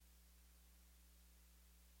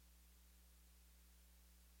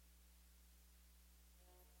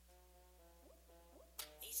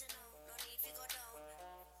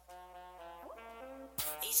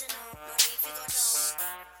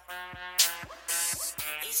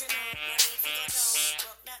easy now, no need to go down.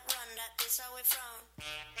 Walk that run, that is how we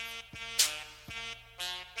frown.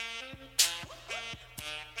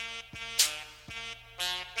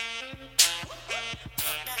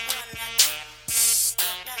 Walk that run, that.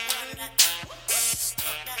 Walk that run, that. Walk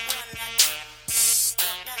that run, that.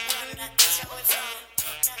 Walk that run, that is how we frown.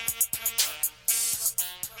 Walk that.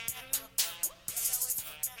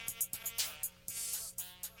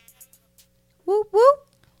 Whoop whoop.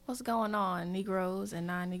 What's going on, Negroes and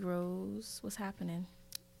non-Negroes? What's happening?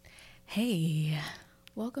 Hey.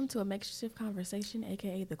 Welcome to A Makeshift Conversation,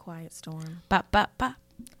 aka The Quiet Storm. Bop, bop, bop.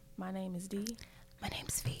 My name is Dee. My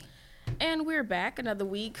name's V. And we're back another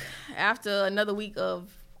week after another week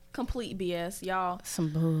of complete BS. Y'all, Some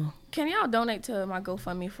boo. can y'all donate to my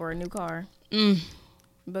GoFundMe for a new car?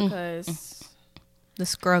 Because The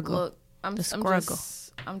struggle. look, I'm struggle.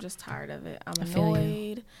 just tired of it. I'm I feel you.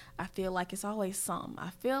 annoyed. I feel like it's always something. I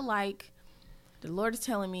feel like the Lord is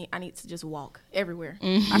telling me I need to just walk everywhere.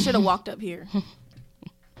 I should have walked up here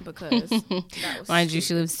because that was Mind you, she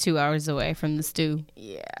stupid. lives 2 hours away from the stew.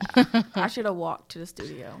 Yeah, I should have walked to the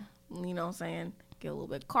studio. You know what I'm saying? Get a little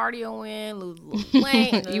bit of cardio in, lose a little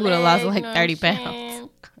weight. in the You would've lost legs, like you know 30 what I'm pounds.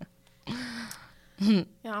 saying?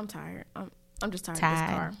 Yeah, I'm tired. I'm just tired of this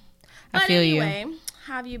car. I But feel you. anyway,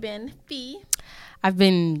 how have you been, Fee? I've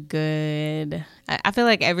been good. I feel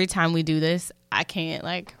like every time we do this, I can't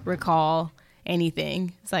like recall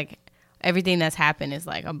anything. It's like everything that's happened is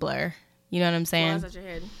like a blur. You know what I'm saying? Flies at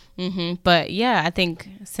your head. But yeah, I think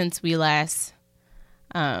since we last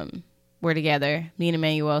were together, me and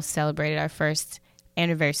Emmanuel celebrated our first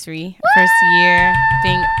anniversary, first year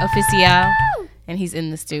being official, and he's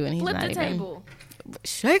in the stew and he's Flip not the even table.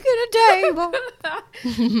 shaking the table.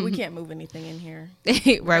 We can't move anything in here.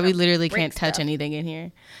 Right, we literally break can't touch stuff. anything in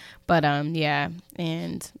here. But yeah,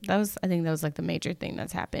 and I think that was like the major thing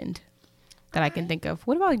that's happened that I can think of.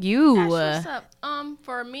 What about you? Ash, what's up?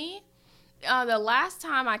 For me, the last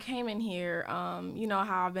time I came in here, you know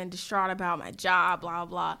how I've been distraught about my job, blah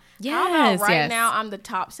blah. How Yes, about right yes. now I'm the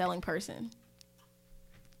top selling person?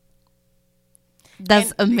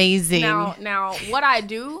 That's And amazing. Now what I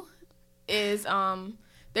do is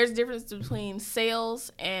there's a difference between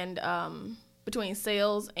sales and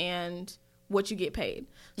what you get paid.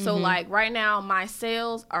 So like right now my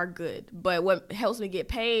sales are good, but what helps me get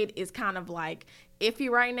paid is kind of like iffy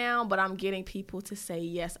right now, but I'm getting people to say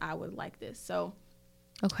yes, I would like this. So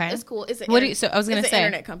Okay. it's cool. It's an So I was gonna it's say an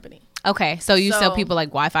internet company. Okay, so you sell So- people like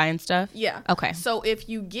Wi-Fi and stuff? Yeah. Okay. So if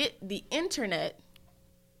you get the internet,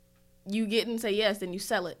 you get and say yes, then you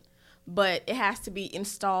sell it. But it has to be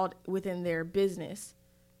installed within their business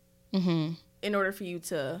in order for you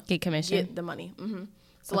to Get commission. get the money.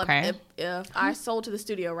 So Okay. like if I sold to the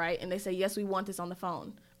studio, right, and they say, yes, we want this on the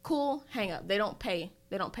phone. Cool, hang up. They don't pay.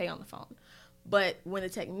 They don't pay on the phone. But when the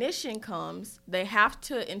technician comes, they have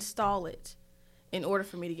to install it in order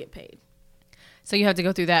for me to get paid. So you have to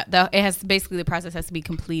go through that. It has basically the process has to be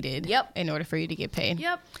completed. Yep. In order for you to get paid.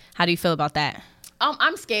 Yep. How do you feel about that?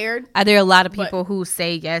 I'm scared. Are there a lot of But- people who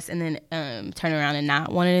say yes and then turn around and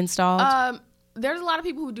not want it installed? There's a lot of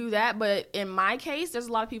people who do that, but in my case, there's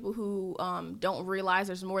a lot of people who don't realize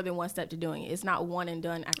there's more than one step to doing it. It's not one and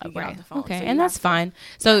done after you get off the phone. Okay, So and you that's have to- fine.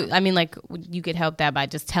 So I mean, like you could help that by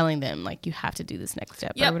just telling them like you have to do this next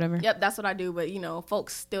step or whatever. Yep, that's what I do. But you know,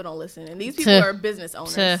 folks still don't listen, and these people are business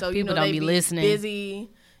owners, so you people know don't they be be listening. busy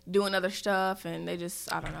doing other stuff, and they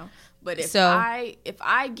just I don't know. But if So-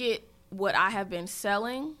 I get what I have been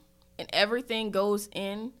selling and everything goes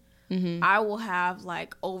in, I will have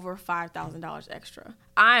like over $5,000 extra.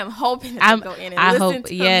 I am hoping that they go in and I listen hope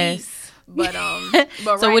to yes. me. But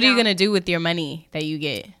So right what are you now- gonna do with your money that you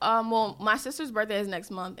get? Well, my sister's birthday is next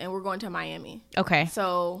month, and we're going to Miami. Okay,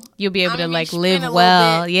 So you'll be able I'm to gonna like spend live a little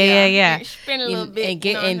well. bit. Yeah. Spend a little bit and get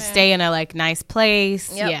you know what I'm and saying? stay in a like nice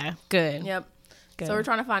place. Yep. Yeah, good. Yep. Good. So we're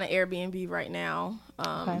trying to find an Airbnb right now.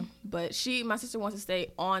 Okay. But my sister wants to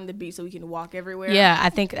stay on the beach so we can walk everywhere. Yeah, I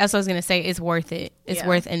think that's what I was gonna say. It's worth it. It's Yeah.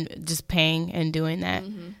 worth and just paying and doing that.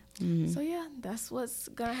 So yeah, that's what's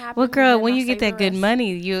gonna happen. Well, girl, and when I'll you get save that the good rest.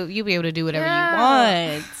 money, you'll be able to do whatever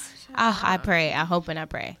Yeah. you want. I pray. I hope and I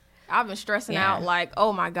pray. I've been stressing Yeah. out like,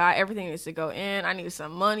 oh my God, everything needs to go in. I need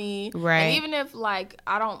some money. Right. And even if like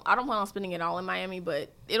I don't plan on spending it all in Miami, but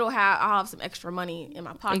I'll have some extra money in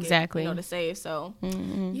my pocket. Exactly. You know, to save. So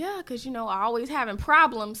yeah, because you know I always having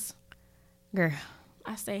problems. Girl,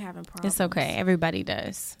 I stay having problems. it's okay. Everybody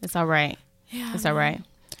does. It's all right. Yeah, It's all right.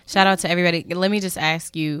 Shout out to everybody. Let me just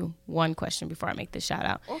ask you one question before I make this shout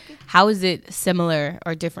out. Okay. How is it similar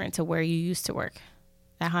or different to where you used to work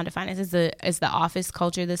at Honda Finance? Is the office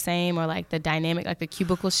culture the same, or like the dynamic, like the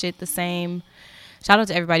cubicle shit the same? shout out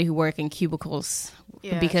to everybody who work in cubicles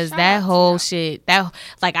Yeah, because shout that out to whole y'all. shit, that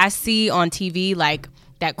like I see on TV, like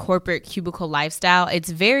that corporate cubicle lifestyle. It's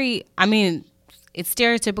very, I mean, it's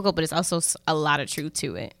stereotypical, but it's also a lot of truth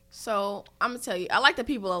to it. So I'm gonna tell you, I like the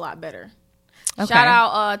people a lot better. Okay. Shout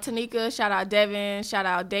out Tanika, shout out Devin, shout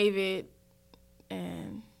out David,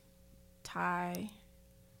 and Ty,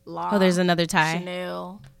 Law. Oh, there's another Ty.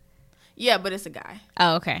 Chanel. Yeah, but it's a guy.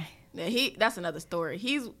 Oh, okay. Yeah, that's another story.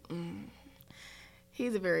 He's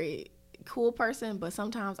a very cool person, but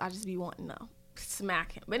sometimes I just be wanting to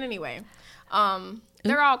smack him. But anyway,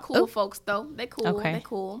 they're all cool folks though. They cool. Okay. They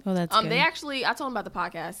cool. Oh, that's good. They actually, I told them about the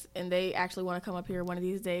podcast, and they actually want to come up here one of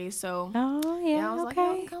these days. So Oh, yeah, I was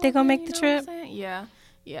okay. like, come They up gonna here, make you the know what I'm trip? saying?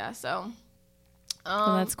 Yeah. So,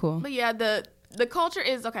 Well, that's cool. But yeah, the culture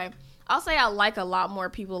is okay. I'll say I like a lot more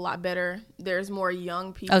people a lot better. There's more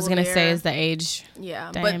young people. I was gonna there. say is the age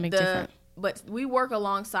but dynamic different. but we work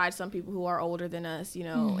alongside some people who are older than us, you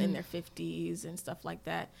know, in their 50s and stuff like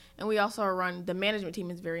that. And we also run, the management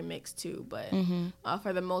team is very mixed too, but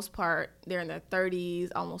for the most part, they're in their 30s,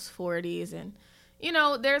 almost 40s. And, you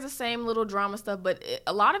know, there's the same little drama stuff, but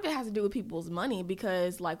a lot of it has to do with people's money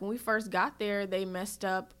because, like, when we first got there, they messed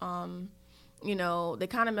up, you know, they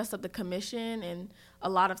kind of messed up the commission and a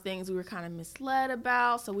lot of things we were kind of misled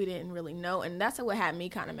about, so we didn't really know. And that's what had me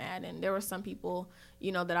kind of mad. And there were some people,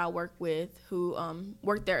 you know, that I worked with who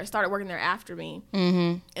started working there after me.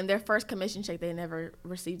 Mm-hmm. And their first commission check, they never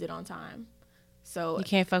received it on time. So You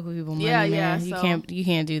can't fuck with people money, Yeah, man. yeah, You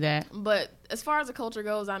can't do that. but as far as the culture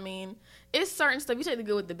goes, I mean, it's certain stuff. You take the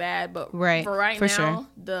good with the bad, but Right, for right for now,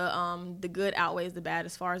 sure. the good outweighs the bad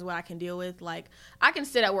as far as what I can deal with. Like, I can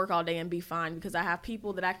sit at work all day and be fine because I have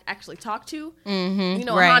people that I actually talk to. Mm-hmm, you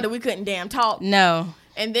know, right. in Honda, we couldn't damn talk. No,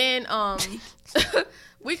 And then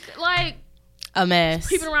we like a mess.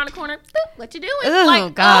 peeping around the corner. What you doing? Oh,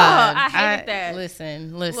 like, God. I hated that.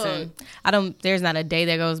 Listen. Look. There's not a day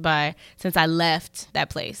that goes by since I left that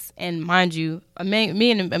place. And mind you,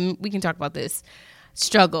 me and we can talk about this.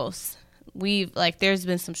 Struggles. There's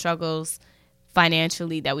been some struggles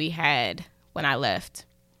financially that we had when I left.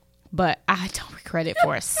 But I don't regret it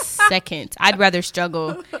for a second. I'd rather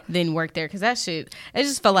struggle than work there because that shit, it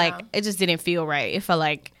just felt like, it just didn't feel right. It felt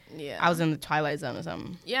like I was in the Twilight Zone or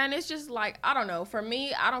something. Yeah, and it's just like, I don't know. For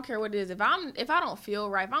me, I don't care what it is. If I don't feel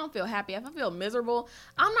right, if I don't feel happy, if I feel miserable,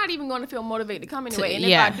 I'm not even going to feel motivated to come anyway. And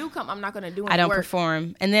if I do come, I'm not going to do any I don't work.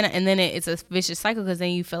 perform. And then it's a vicious cycle because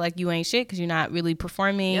then you feel like you ain't shit because you're not really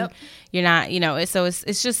performing. Yep. You're not, you know. It's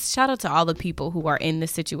just shout out to all the people who are in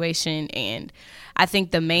this situation. And I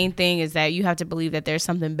think the main thing is that you have to believe that there's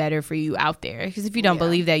something better for you out there. Because if you don't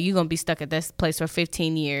believe that, you're going to be stuck at this place for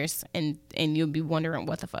 15 years and you'll be wondering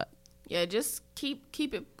what the fuck. Yeah, just keep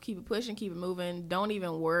it pushing, keep it moving. Don't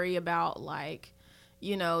even worry about, like,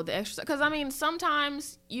 you know, the extra stuff. Because, I mean,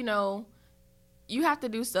 sometimes, you know, you have to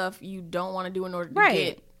do stuff you don't want to do in order to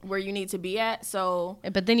get where you need to be at. So,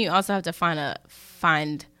 but then you also have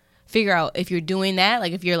to figure out if you're doing that,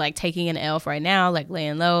 like if you're like taking an L right now, like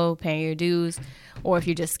laying low, paying your dues, or if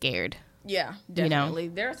you're just scared. Yeah, definitely. You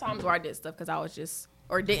know? There are times where I did stuff because I was just,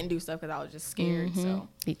 or didn't do stuff because I was just scared. So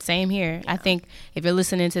same here. Yeah. I think if you're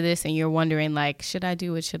listening to this and you're wondering, like, should I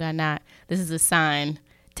do it? Should I not? This is a sign.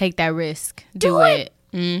 Take that risk. Do it.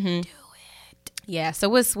 Mm-hmm. Do it. Yeah. So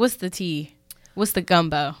what's the tea? What's the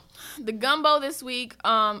gumbo? The gumbo this week,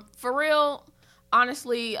 for real,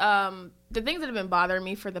 honestly, the things that have been bothering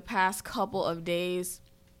me for the past couple of days.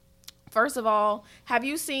 First of all, have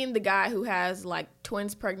you seen the guy who has like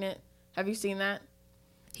twins pregnant? Have you seen that?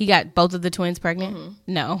 He got both of the twins pregnant? Mm-hmm.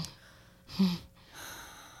 No.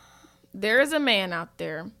 There is a man out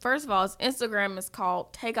there. First of all, his Instagram is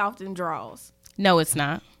called Take Off Them Draws. No, it's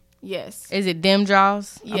not. Yes. Is it them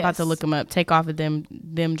draws? Yes. I'm about to look him up. Take off of them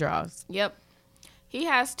draws. Yep. He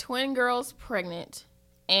has twin girls pregnant,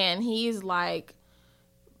 and he's like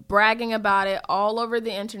bragging about it all over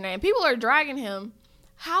the internet. And people are dragging him.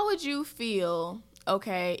 How would you feel,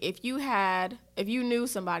 okay, if you knew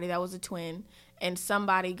somebody that was a twin and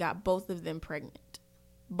somebody got both of them pregnant?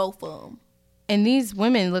 Both of them. And these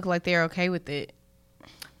women look like they're okay with it.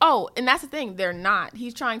 Oh, and that's the thing. They're not.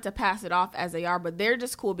 He's trying to pass it off as they are, but they're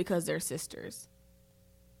just cool because they're sisters.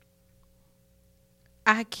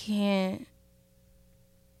 I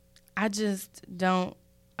just don't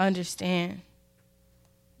understand.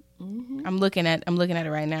 Mm-hmm. I'm looking at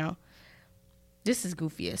it right now. This is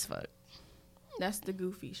goofy as fuck. That's the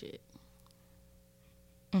goofy shit.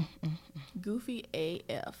 Goofy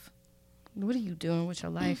AF. What are you doing with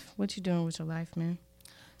your life? What you doing with your life, man?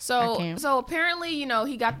 So apparently, you know,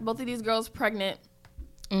 he got both of these girls pregnant,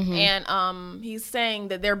 And he's saying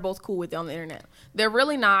that they're both cool with it on the internet. They're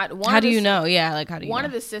really not. How do you know? Yeah, like how do you know? One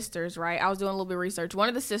of the sisters, right? I was doing a little bit of research. One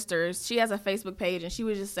of the sisters, she has a Facebook page, and she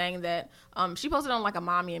was just saying that she posted on like a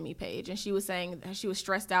Mommy and Me page, and she was saying that she was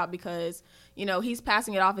stressed out because, you know, he's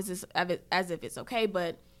passing it off as if it's okay,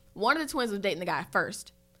 but one of the twins was dating the guy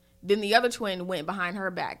first. Then the other twin went behind her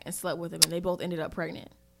back and slept with him, and they both ended up pregnant.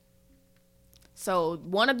 So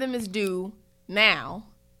one of them is due now,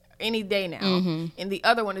 any day now, and the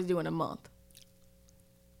other one is due in a month.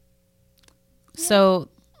 So,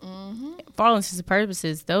 for all intents and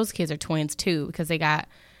purposes, those kids are twins too because they got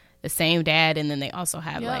the same dad, and then they also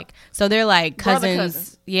have like, so they're like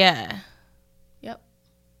cousins. Yeah. Yep.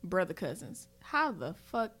 Brother cousins. How the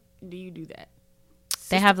fuck do you do that?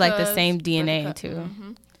 They have like the same DNA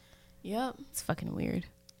too. Yep. It's fucking weird.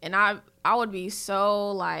 And I would be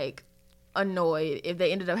so like annoyed if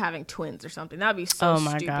they ended up having twins or something. That'd be so stupid. Oh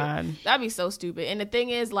my God. That'd be so stupid. And the thing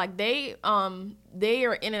is, like, they are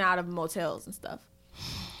in and out of motels and stuff.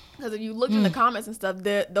 Because if you look in the comments and stuff,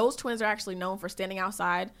 those twins are actually known for standing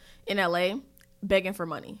outside in LA begging for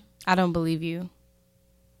money. I don't believe you.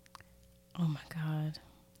 Oh my God.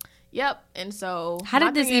 Yep. And so how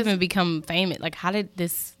did this even become famous? Like, how did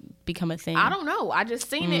this become a thing? I don't know. I just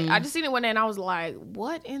seen it. I just seen it one day and I was like,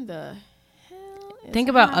 what in the think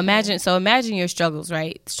about imagine your struggles,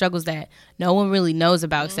 right? Struggles that no one really knows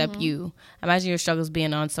about except you. Imagine your struggles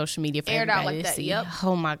being on social media for everybody to see. Yep.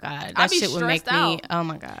 Oh my God, that shit would make me. Oh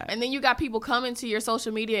my God. And then you got people coming to your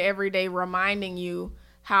social media every day reminding you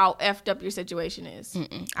how effed up your situation is.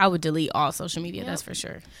 I would delete all social media. That's for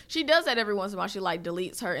sure. She does that every once in a while. She like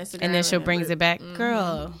deletes her Instagram and then she'll brings it back.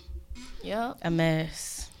 Girl. Yep. A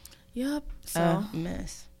mess. Yep. So a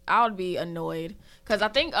mess. I would be annoyed because I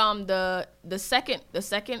think the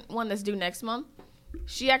second one that's due next month,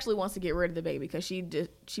 she actually wants to get rid of the baby because she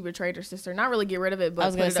betrayed her sister. Not really get rid of it,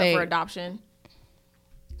 but put it up for adoption.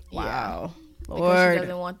 Wow, yeah. Because she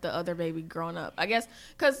doesn't want the other baby growing up. I guess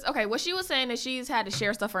because what she was saying is she's had to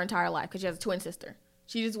share stuff her entire life because she has a twin sister.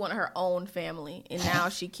 She just wanted her own family, and now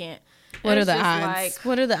she can't. What are the odds?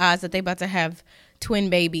 What are the odds that they about to have twin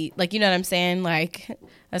baby? Like, you know what I'm saying? Like,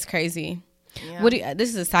 that's crazy. Yeah. This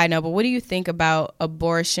is a side note, but what do you think about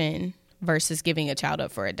abortion versus giving a child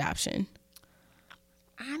up for adoption?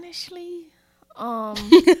 Honestly,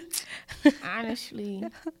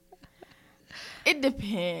 it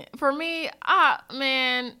depends. For me, oh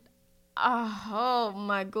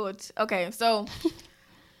my God. Okay, so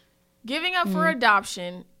giving up for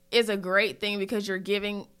adoption is a great thing because you're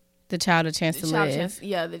giving the child a chance to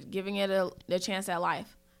live. Giving it a chance at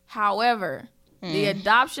life. However, the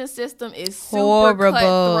adoption system is super horrible.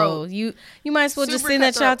 Cutthroat. You might as well just send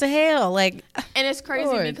that child to hell. Like, and it's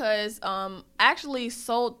crazy because I actually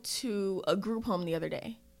sold to a group home the other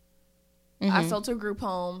day. I sold to a group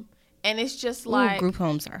home, and it's just like group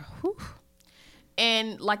homes are. Whew.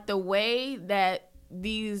 And like the way that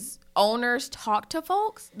these owners talk to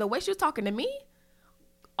folks, the way she was talking to me,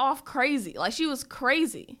 off crazy. Like, she was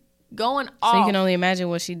crazy. Going off. So you can only imagine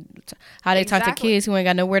how they talk to kids who ain't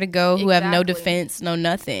got nowhere to go, who have no defense, no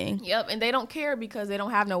nothing. Yep, and they don't care because they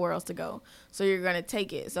don't have nowhere else to go. So you're gonna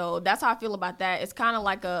take it. So that's how I feel about that. It's kind of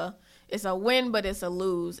like it's a win, but it's a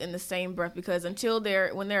lose in the same breath because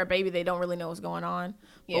when they're a baby, they don't really know what's going on.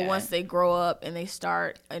 Yeah. But once they grow up and they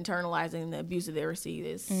start internalizing the abuse that they receive,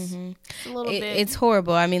 it's a little bit. It's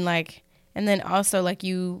horrible. I mean, like, and then also like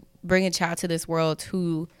you bring a child to this world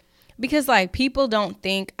who. Because, like, people I don't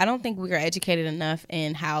think we are educated enough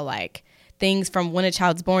in how, like, things from when a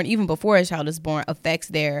child's born, even before a child is born, affects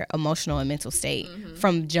their emotional and mental state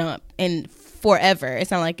from jump and forever. It's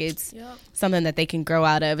not like it's something that they can grow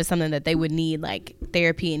out of. It's something that they would need, like,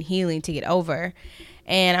 therapy and healing to get over.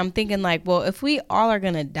 And I'm thinking, like, well, if we all are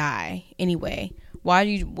going to die anyway,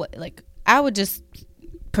 I would just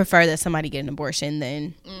prefer that somebody get an abortion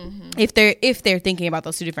than if they're thinking about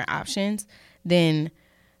those two different options, then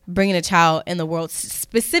bringing a child in the world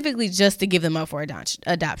specifically just to give them up for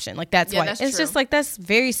adoption. Like, that's why. It's true. Just like, that's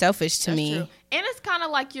very selfish to me. True. And it's kind of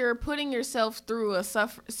like you're putting yourself through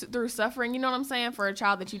suffering, you know what I'm saying, for a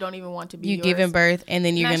child that you don't even want to be yours. Giving birth and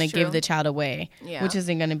then you're going to give the child away, which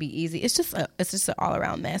isn't going to be easy. It's just an all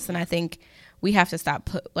around mess. And I think we have to stop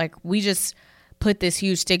we just put this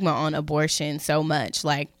huge stigma on abortion so much.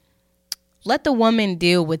 Like, let the woman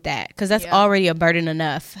deal with that because that's already a burden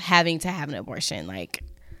enough having to have an abortion. Like,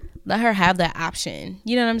 let her have that option.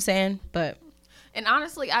 You know what I'm saying? And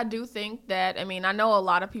honestly, I do think that, I mean, I know a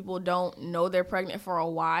lot of people don't know they're pregnant for a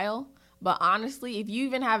while, but honestly, if you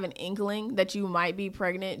even have an inkling that you might be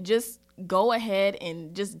pregnant, just go ahead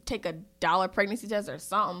and just take $1 pregnancy test or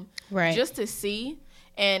something, right? Just to see.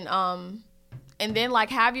 And And then like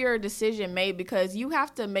have your decision made, because you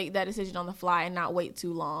have to make that decision on the fly and not wait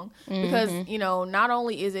too long. Because, you know, not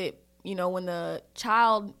only is it, you know, when the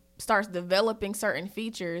child starts developing certain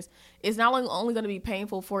features, it's not only going to be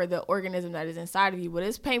painful for the organism that is inside of you, but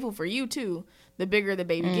it's painful for you too, the bigger the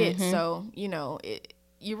baby gets. So, you know,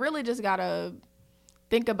 you really just got to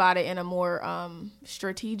think about it in a more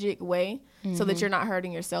strategic way so that you're not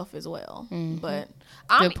hurting yourself as well. But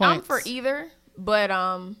I'm for either. But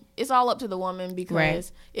it's all up to the woman,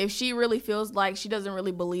 because if she really feels like she doesn't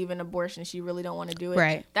really believe in abortion, she really don't want to do it.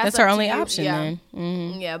 Right. That's her only option yeah.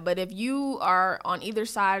 then. Yeah, but if you are on either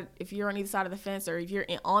side, if you're on either side of the fence, or if you're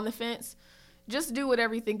on the fence, just do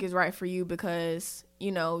whatever you think is right for you, because,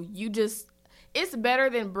 you know, it's better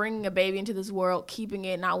than bringing a baby into this world, keeping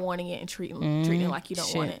it, not wanting it, and treating it like you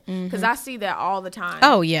don't want it. Because I see that all the time.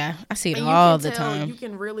 Oh, yeah. I see it all the time. You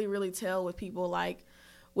can really, really tell with people, like,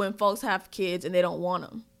 when folks have kids and they don't want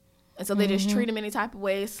them. And so they just treat them any type of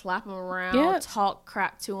way, slap them around, talk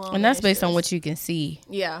crap to them. And that's based on what you can see.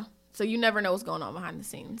 Yeah. So you never know what's going on behind the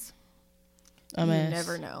scenes. A mess. You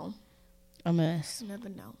never know. A mess. You never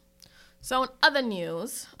know. So in other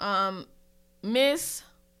news, Miss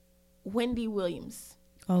Wendy Williams.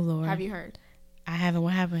 Oh, Lord. Have you heard? I haven't.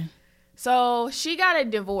 What happened? So she got a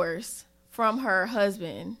divorce from her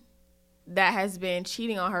husband that has been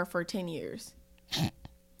cheating on her for 10 years.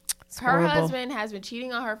 Her husband has been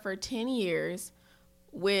cheating on her for 10 years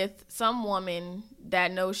with some woman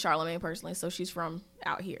that knows Charlamagne personally. So she's from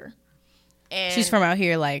out here. And she's from out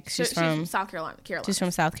here, like she's from South Carolina. She's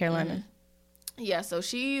from South Carolina. Yeah, so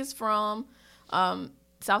she's from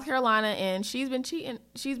South Carolina, and she's been cheating.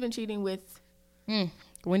 She's been cheating with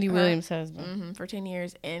Wendy Williams' husband for 10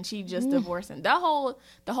 years, and she just divorced him. The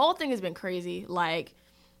whole thing has been crazy. Like,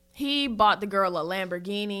 he bought the girl a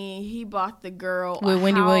Lamborghini. He bought the girl with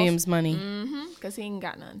Wendy Williams' money. Because he ain't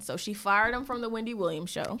got none. So she fired him from the Wendy Williams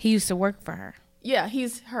show. He used to work for her. Yeah,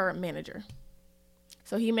 he's her manager.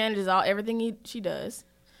 So he manages everything she does.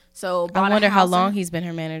 So I wonder how long he's been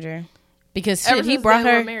her manager. Because he brought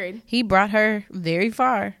her very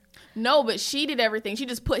far. No, but she did everything. She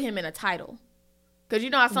just put him in a title. Because you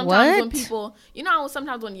know how sometimes when people,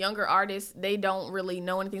 sometimes when younger artists, they don't really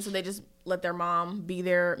know anything, so they just let their mom be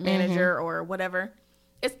their manager or whatever.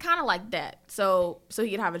 It's kind of like that. So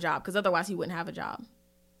he could have a job, because otherwise he wouldn't have a job.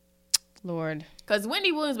 Lord. Because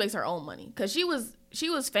Wendy Williams makes her own money. Because she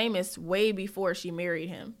was famous way before she married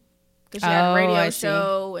him. Because she had a radio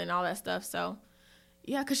show and all that stuff. So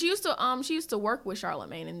yeah, because she used to work with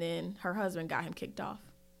Charlamagne, and then her husband got him kicked off.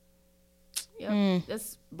 Yep,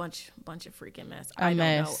 that's bunch of freaking mess. I don't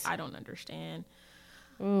know. I don't understand.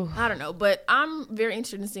 Ooh. I don't know, but I'm very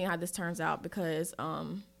interested in seeing how this turns out, because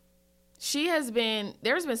there's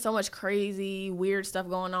been so much crazy, weird stuff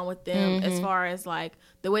going on with them as far as like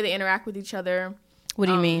the way they interact with each other. What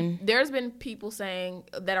do you mean? There's been people saying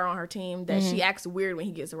that are on her team that she acts weird when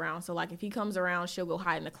he gets around. So like if he comes around, she'll go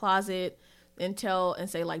hide in the closet and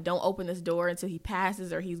say like, don't open this door until he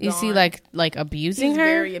passes or he's gone. Is he like abusing her?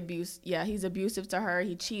 He's very abusive. Yeah, he's abusive to her.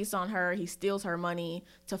 He cheats on her. He steals her money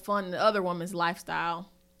to fund the other woman's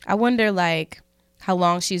lifestyle. I wonder like how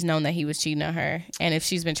long she's known that he was cheating on her, and if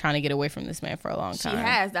she's been trying to get away from this man for a long time. She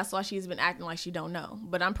has. That's why she's been acting like she don't know.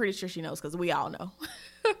 But I'm pretty sure she knows, because we all know.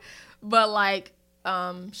 But like,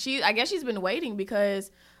 I guess she's been waiting,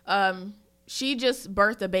 because she just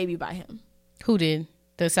birthed a baby by him. Who did?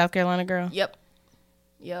 The South Carolina girl? Yep.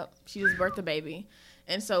 She just birthed a baby.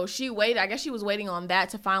 And so she waited. I guess she was waiting on that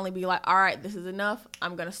to finally be like, all right, this is enough.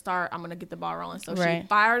 I'm going to get the ball rolling. So she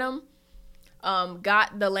fired him.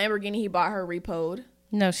 Got the Lamborghini he bought her repoed.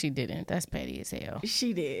 No, she didn't. That's petty as hell.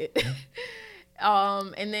 She did.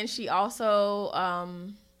 And then she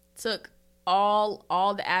also took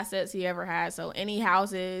all the assets he ever had. So any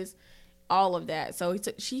houses, all of that. So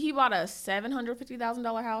he bought a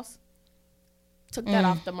 $750,000 house. Took that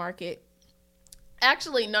off the market.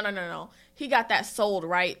 Actually, no. He got that sold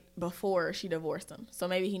right before she divorced him. So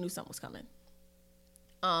maybe he knew something was coming.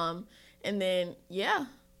 And then, yeah.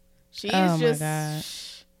 She's just... My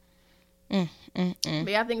gosh. But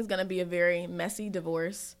yeah, I think it's going to be a very messy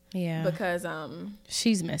divorce. Yeah. Because...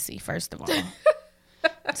 she's messy, first of all.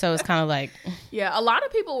 So it's kind of like... Yeah, a lot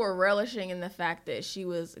of people were relishing in the fact that she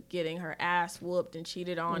was getting her ass whooped and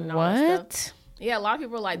cheated on and all that stuff. Yeah, a lot of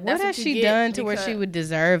people were like, that's what has she done to where she would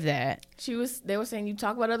deserve that? They were saying, you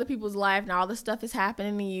talk about other people's life and all this stuff is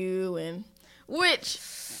happening to you, and which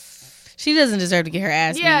she doesn't deserve to get her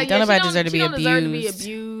ass beat. Don't nobody deserve to be abused. Deserve to be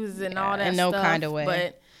abused and all that in no kind of way.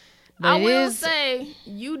 But I will say,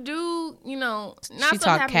 you do, not she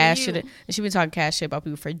talked cash shit. She been talking cash shit about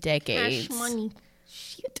people for decades. Cash money,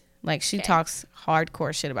 shit. Like, she Okay. talks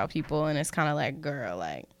hardcore shit about people, and it's kind of like, girl,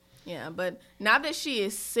 like. Yeah, but now that she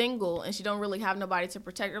is single and she don't really have nobody to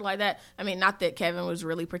protect her like that. I mean, not that Kevin was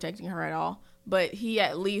really protecting her at all, but he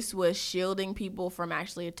at least was shielding people from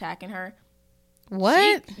actually attacking her.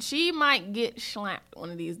 What? She might get slapped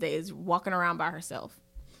one of these days walking around by herself.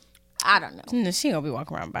 I don't know. No, she gonna be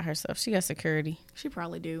walking around by herself. She got security. She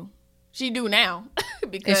probably do. She do now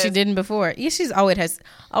If because she didn't before. Yeah, she's always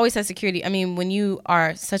has security. I mean, when you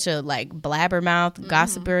are such a like blabbermouth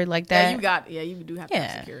gossiper like that. you do have to Yeah.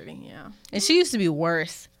 have security. Yeah. And she used to be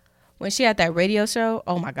worse. When she had that radio show,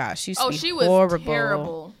 oh my gosh, she used to be She was horrible.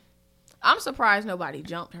 terrible. I'm surprised nobody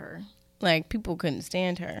jumped her. Like, people couldn't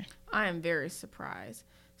stand her. I am very surprised.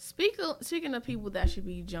 Speaking of people that should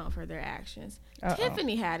be jumped for their actions, Uh-oh.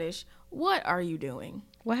 Tiffany Haddish, what are you doing?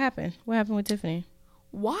 What happened? What happened with Tiffany?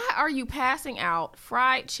 Why are you passing out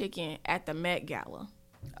fried chicken at the Met Gala?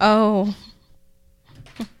 Oh.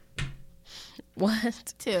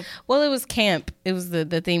 What? Tiff. Well, it was camp. It was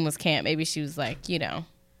the theme was camp. Maybe she was like,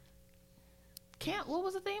 Camp, what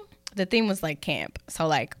was the theme? the theme was like camp. So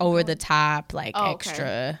like over the top, like Oh, okay.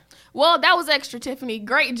 extra. Well, that was extra, Tiffany.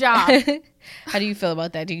 Great job. How do you feel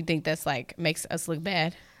about that? Do you think that's like makes us look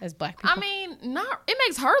bad as black people? I mean, it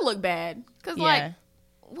makes her look bad. Because, like,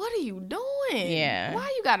 what are you doing? Yeah. Why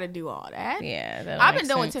you got to do all that? Yeah, that I've makes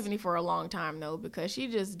been doing sense. Tiffany for a long time, though, because she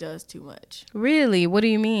just does too much. Really? What do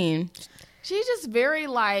you mean? She's just very,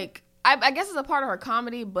 like, I guess it's a part of her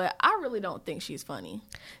comedy, but I really don't think she's funny.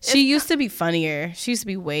 She used to be funnier. She used to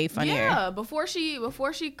be way funnier. Yeah, before she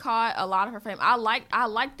caught a lot of her fame, I liked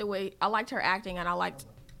her acting, and I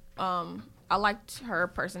liked her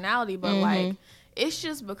personality, but like it's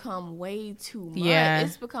just become way too much. Yeah.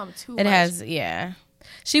 It's become too It much. has, yeah.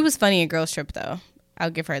 She was funny in Girls Trip, though. I'll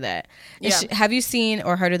give her that. And Yeah. have you seen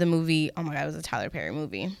or heard of the movie? Oh my God, it was a Tyler Perry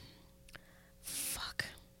movie. Fuck.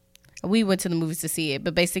 We went to the movies to see it,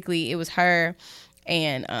 but basically it was her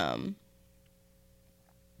and,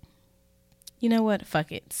 you know what?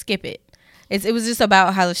 Fuck it. Skip it. It was just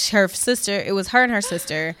about how her sister, it was her and her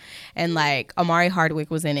sister, and like Amari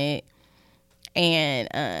Hardwick was in it.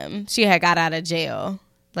 And she had got out of jail.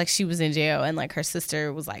 Like, she was in jail, and like her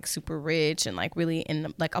sister was like super rich and like really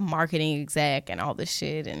in like a marketing exec and all this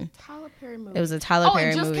shit. And Tyler Perry movie. it was a Tyler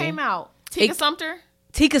Perry it just movie. came out. Tika Sumpter.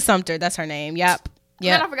 Tika Sumpter, that's her name. Yep.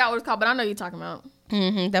 Yeah, I forgot what it's called, but I know you're talking about.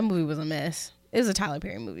 That movie was a mess. It was a Tyler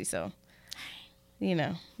Perry movie, so you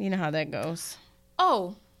know how that goes.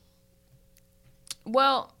 Oh.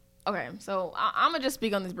 Well, okay. So I'm gonna just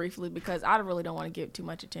speak on this briefly because I really don't want to give too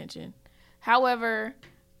much attention. However,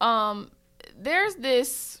 there's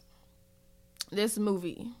this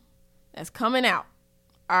movie that's coming out.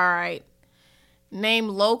 All right, named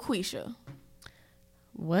Loquisha.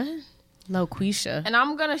 What? Loquisha. And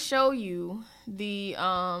I'm gonna show you the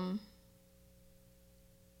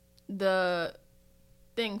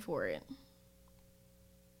thing for it.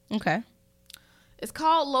 Okay. It's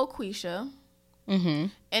called Loquisha. Mm-hmm.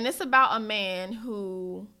 And it's about a man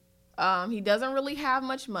who he doesn't really have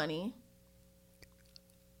much money.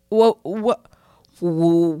 What?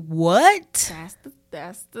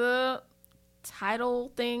 That's the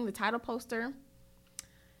title thing, the title poster.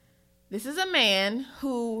 This is a man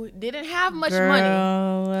who didn't have much money.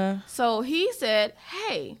 Girl. So he said,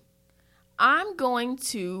 "Hey, I'm going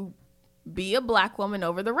to be a black woman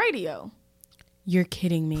over the radio. You're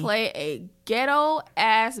kidding me. Play a ghetto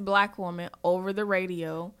ass black woman over the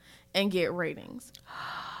radio and get ratings."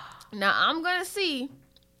 Now I'm gonna see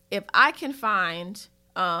if I can find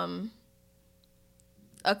a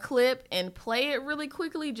clip and play it really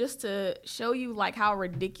quickly just to show you like how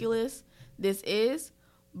ridiculous this is.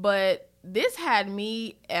 But this had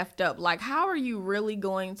me effed up. Like, how are you really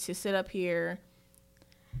going to sit up here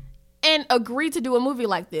and agree to do a movie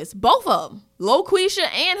like this? Both of them, Loquisha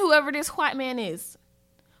and whoever this white man is.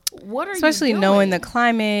 What are Especially you doing? knowing the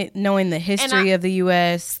climate, knowing the history of the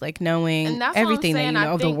U.S., like knowing And that's what I'm everything that you saying.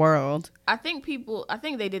 know of the world. I think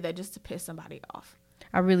they did that just to piss somebody off.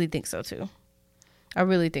 I really think so too.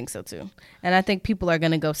 And I think people are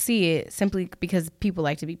going to go see it simply because people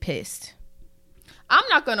like to be pissed. I'm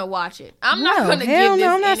not gonna watch it. I'm not gonna give hell this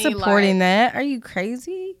no, I'm not any, supporting like... that. Are you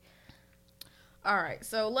crazy? All right,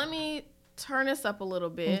 so let me turn this up a little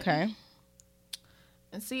bit. Okay.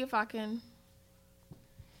 And see if I can.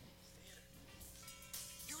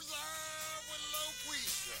 You live with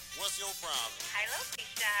Loquisha. What's your problem? Hi,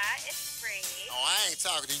 Loquisha. It's Free. Oh, I ain't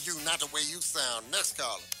talking to you, not the way you sound. Next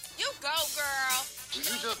caller. You go, girl. Well,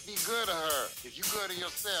 you just be good to her. If you good to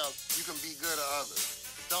yourself, you can be good to others.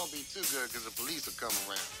 But don't be too good because the police will come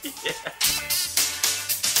around.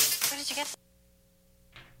 Where did you get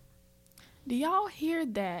Do y'all hear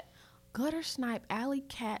that? gutter snipe, alley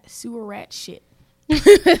cat, sewer rat shit.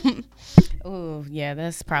 Oh, yeah,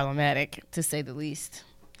 that's problematic to say the least.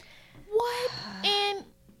 What in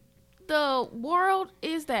the world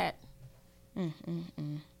is that?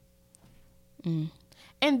 And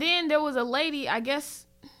then there was a lady, I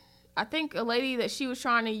think a lady that he was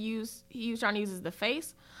trying to use as the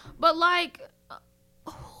face. But like,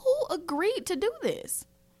 who agreed to do this?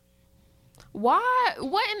 Why?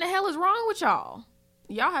 What in the hell is wrong with y'all?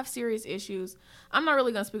 Y'all have serious issues. I'm not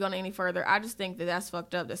really going to speak on it any further. I just think that that's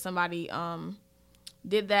fucked up that somebody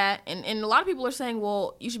did that. And a lot of people are saying,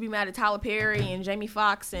 well, you should be mad at Tyler Perry and Jamie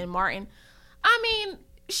Foxx and Martin. I mean,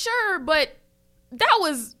 sure, but that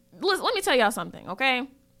was... Let me tell y'all something, okay?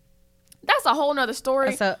 That's a whole nother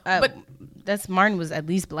story. So, but that's Martin was at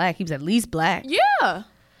least black. He was at least black. yeah.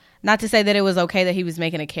 Not to say that it was okay that he was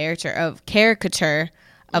making a caricature of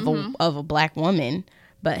a black woman,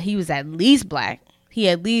 but he was at least black. He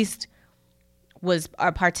at least was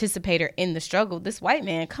a participator in the struggle. This white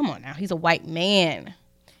man, come on now, he's a white man.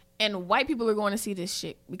 And white people are going to see this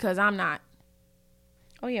shit because I'm not.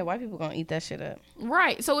 Oh yeah, white people gonna eat that shit up.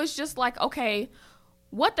 Right. So it's just like, okay,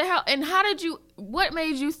 what the hell? And what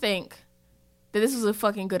made you think that this was a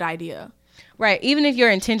fucking good idea? Right. Even if your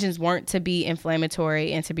intentions weren't to be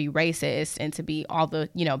inflammatory and to be racist and to be all the,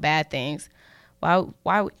 bad things,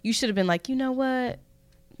 why you should have been like, you know what?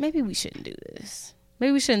 Maybe we shouldn't do this.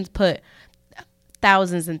 Maybe we shouldn't put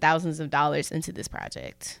thousands and thousands of dollars into this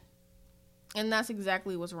project. And that's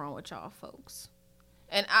exactly what's wrong with y'all folks.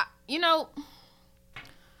 And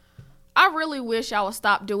I really wish I would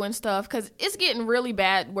stop doing stuff because it's getting really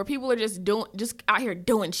bad where people are just out here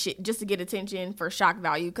doing shit just to get attention for shock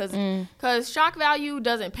value. Because shock value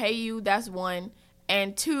doesn't pay you. That's one.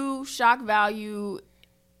 And two, shock value,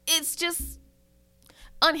 it's just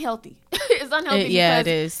unhealthy. It's unhealthy. Yeah, because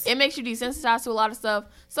it is. It makes you desensitized to a lot of stuff.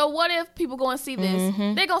 So what if people go and see this?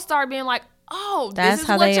 They're going to start being like, oh, That's this is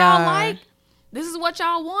how what they y'all are. like? This is what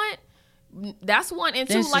y'all want? That's one. And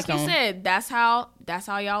two, This like is you said, that's how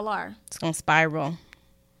y'all are. It's gonna spiral.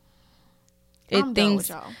 I'm done with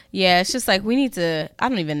y'all. Yeah, it's just like we need to. I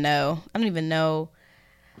don't even know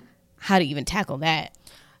how to even tackle that.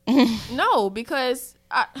 No, because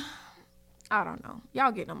I don't know.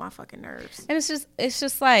 Y'all getting on my fucking nerves. And it's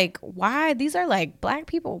just like, why? These are like black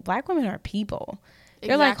people. Black women are people.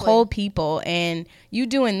 They're like Exactly. whole people, and you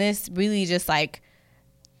doing this really just like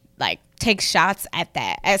take shots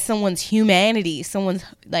at someone's humanity, someone's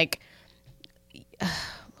like,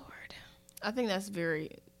 Lord. I think it's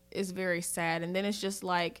very sad. And then it's just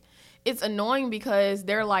like, it's annoying because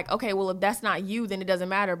they're like, okay, well, if that's not you, then it doesn't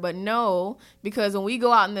matter. But no, because when we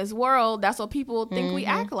go out in this world, that's what people think we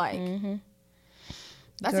act like.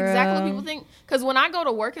 That's exactly what people think. Because when I go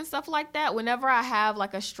to work and stuff like that, whenever I have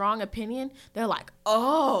like a strong opinion, they're like,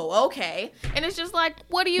 oh, okay. And it's just like,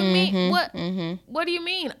 what do you mean? What do you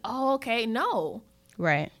mean? Oh, okay. No.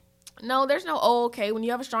 Right. No, there's no oh, okay. When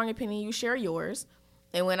you have a strong opinion, you share yours.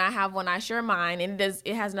 And when I have one, I share mine. And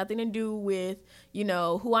it has nothing to do with,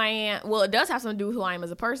 who I am. Well, it does have something to do with who I am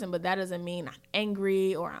as a person, but that doesn't mean I'm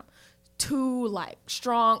angry or I'm too like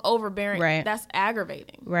strong, overbearing. Right. That's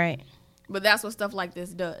aggravating. Right. But that's what stuff like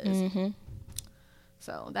this does.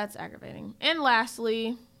 So that's aggravating. And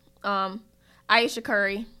lastly, Aisha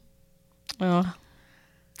Curry. Oh,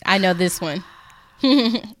 I know this one.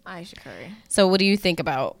 Aisha Curry. So what do you think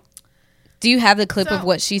about? Do you have the clip So- of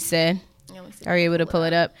what she said? Let me see. Are you able to pull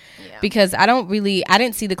it up? Yeah. Because I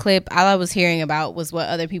didn't see the clip. All I was hearing about was what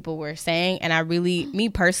other people were saying. And me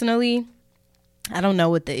personally, I don't know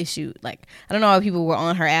what the issue, like, I don't know why people were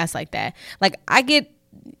on her ass like that. Like, I get,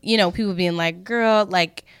 people being like, girl,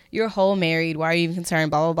 like, you're whole married. Why are you even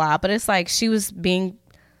concerned? Blah, blah, blah. But it's like, she was being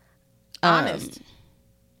Honest.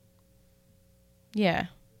 Yeah.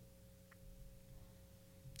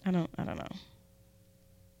 I don't know.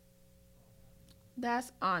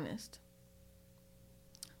 That's honest.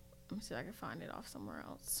 Let me see if I can find it off somewhere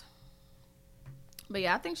else. But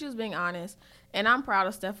yeah, I think she was being honest. And I'm proud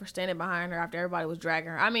of Steph for standing behind her after everybody was dragging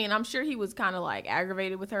her. I mean, I'm sure he was kind of like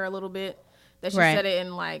aggravated with her a little bit. That she Right. said it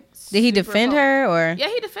in like... Did he super defend her or Yeah,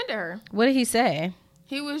 he defended her. what did he say?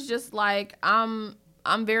 He was just like, I'm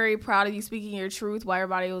very proud of you speaking your truth while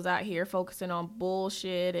everybody was out here focusing on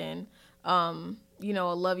bullshit and, I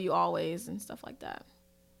love you always and stuff like that.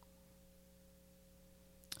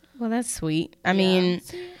 Well, that's sweet. I mean,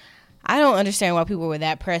 I don't understand why people were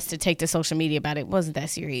that pressed to take to social media about it. It wasn't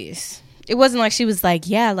that serious. It wasn't like she was like,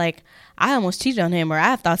 yeah, like, I almost cheated on him or I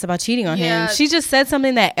have thoughts about cheating on Yeah. him. She just said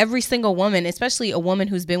something that every single woman, especially a woman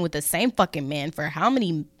who's been with the same fucking man for how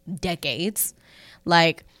many decades,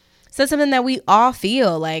 like, said something that we all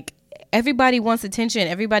feel. Like, everybody wants attention.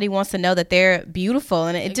 Everybody wants to know that they're beautiful,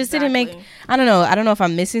 and it just didn't make. I don't know if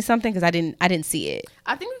I'm missing something because I didn't see it.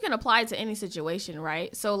 I think we can apply it to any situation,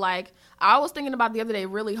 right? So like I was thinking about the other day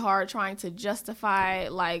really hard trying to justify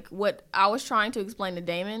like what I was trying to explain to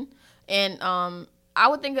Damon, and I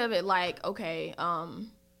would think of it like, okay,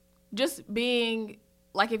 just being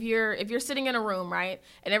like if you're sitting in a room, right,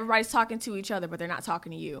 and everybody's talking to each other but they're not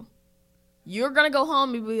talking to you, you're gonna go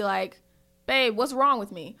home and be like, babe, what's wrong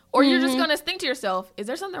with me? Or you're just gonna think to yourself, is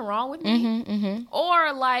there something wrong with me?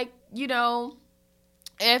 Or like, you know,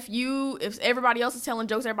 if everybody else is telling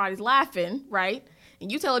jokes, everybody's laughing, right?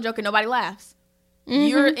 And you tell a joke and nobody laughs,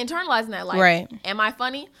 you're internalizing that, like, right, am I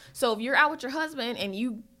funny? So if you're out with your husband and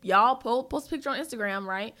y'all post a picture on Instagram,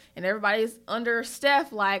 right, and everybody's under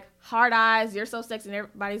Steph like hard eyes, you're so sexy, and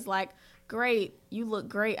everybody's like, great, you look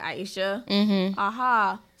great, Aisha.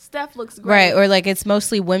 Aha, Steph looks great. Right, or like it's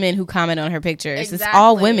mostly women who comment on her pictures. Exactly. It's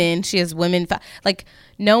all women. She has women. Like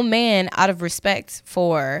no man, out of respect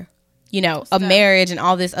for, you know, a marriage and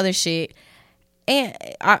all this other shit, and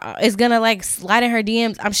is gonna like slide in her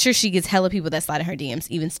DMs. I'm sure she gets hella people that slide in her DMs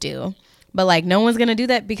even still, but like no one's gonna do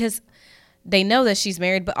that because they know that she's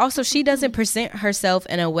married, but also she doesn't present herself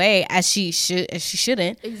in a way as she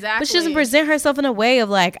shouldn't. Exactly. But she doesn't present herself in a way of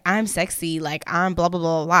like, I'm sexy, like I'm blah blah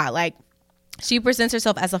blah blah. Like she presents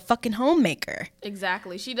herself as a fucking homemaker.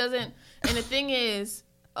 Exactly. She doesn't. And the thing is,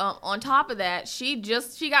 on top of that, she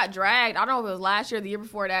got dragged. I don't know if it was last year or the year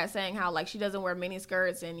before that, saying how like she doesn't wear mini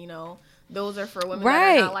skirts and, you know, those are for women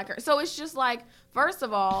that are not like her. So it's just like, first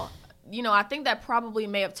of all, you know, I think that probably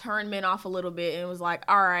may have turned men off a little bit and was like,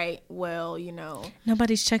 all right, well, you know,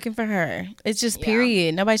 nobody's checking for her. It's just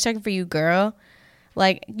period. Nobody's checking for you, girl.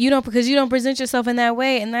 Like because you don't present yourself in that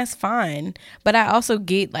way, and that's fine. But I also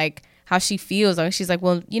get like how she feels. Like she's like,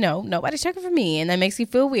 well, you know, nobody's checking for me, and that makes me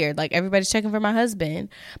feel weird. Like everybody's checking for my husband.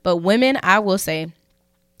 But women, I will say,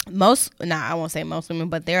 I won't say most women,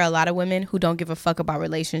 but there are a lot of women who don't give a fuck about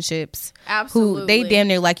relationships. Absolutely. Who they damn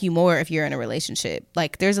near like you more if you're in a relationship.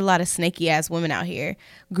 Like there's a lot of snaky ass women out here,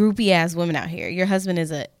 groupie ass women out here. Your husband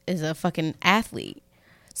is a fucking athlete,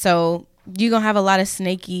 so you're gonna have a lot of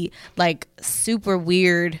snaky, like super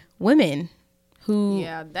weird women who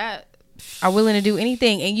are willing to do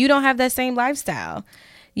anything, and you don't have that same lifestyle.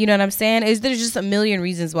 You know what I'm saying? There's just a million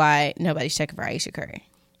reasons why nobody's checking for Aisha Curry.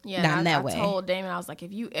 Yeah, not in that way. I told Damon, I was like,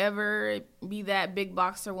 if you ever be that big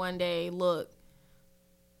boxer one day, look,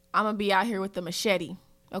 I'm going to be out here with the machete,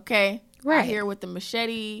 okay? Right. Out here with the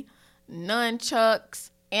machete, nunchucks,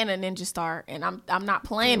 and a ninja star, and I'm not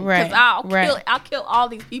playing because I'll kill all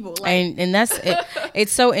these people. Like. And that's it.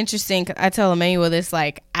 It's so interesting. I tell Emmanuel this,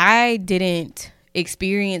 like, I didn't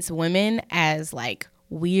experience women as like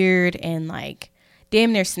weird and like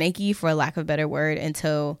damn near snaky, for a lack of a better word,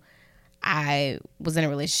 until I was in a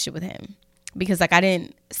relationship with him. Because like I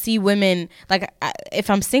didn't see women like if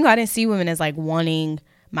I'm single, I didn't see women as like wanting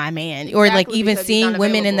my man, or like even seeing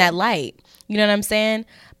women in that light. You know what I'm saying?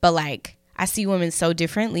 But like I see women so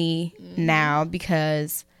differently now,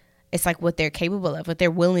 because it's like what they're capable of, what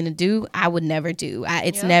they're willing to do. I would never do.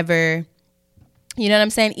 It's never, you know what I'm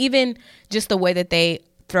saying? Even just the way that they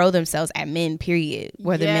throw themselves at men, period,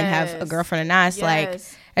 whether men have a girlfriend or not. It's like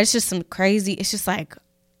it's just some crazy. It's just like,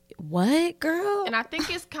 what, girl? And I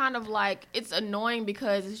think it's kind of like, it's annoying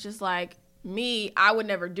because it's just like, me, I would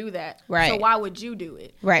never do that. Right. So why would you do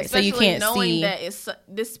it? Right. Especially so you can't knowing that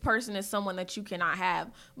this person is someone that you cannot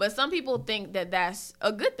have. But some people think that that's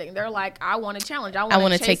a good thing. They're like, I want to challenge. I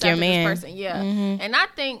want to take your man. This person. Yeah. Mm-hmm. And I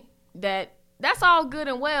think that that's all good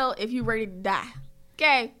and well if you're ready to die.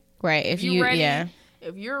 Okay. Right. If you're ready.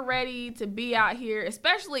 If you're ready to be out here,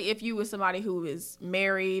 especially if you with somebody who is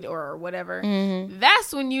married or whatever,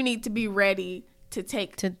 that's when you need to be ready to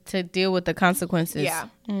take to deal with the consequences. Yeah.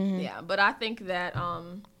 Yeah. But I think that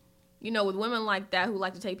you know, with women like that who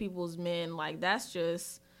like to take people's men, like that's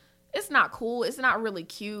just, it's not cool. It's not really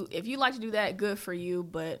cute. If you like to do that, good for you,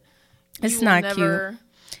 but it's not cute.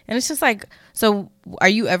 And it's just like, so are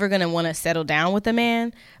you ever going to want to settle down with a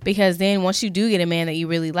man? Because then once you do get a man that you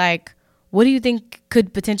really like, what do you think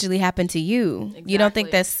could potentially happen to you? Exactly. You don't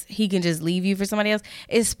think he can just leave you for somebody else?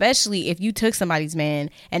 Especially if you took somebody's man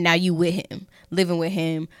and now you with him, living with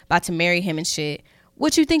him, about to marry him and shit.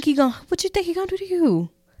 What you think he gonna do to you?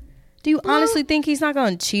 Do you honestly think he's not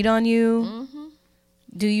gonna cheat on you? Mm-hmm.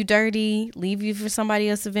 Do you dirty? Leave you for somebody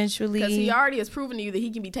else eventually? Because he already has proven to you that he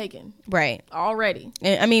can be taken. Right. Already.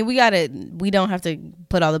 And, I mean, we don't have to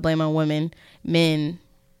put all the blame on women. Men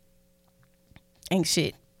ain't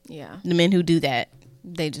shit. Yeah. The men who do that,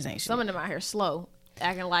 they just ain't shit. Some of them out here slow,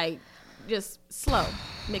 acting like just slow,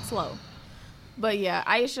 slow. But yeah,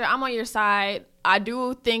 Aisha, I'm on your side. I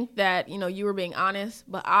do think that, you were being honest,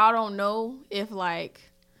 but I don't know if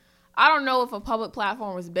a public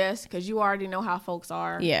platform was best because you already know how folks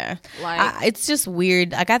are. Yeah. Like, it's just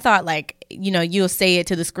weird. Like, I thought, like, you'll say it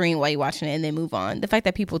to the screen while you're watching it and then move on. The fact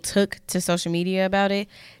that people took to social media about it,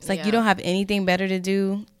 it's like you don't have anything better to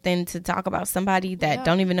do than to talk about somebody that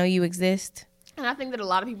don't even know you exist. And I think that a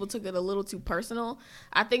lot of people took it a little too personal.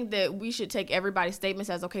 I think that we should take everybody's statements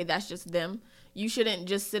as, okay, that's just them. You shouldn't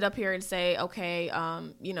just sit up here and say, okay,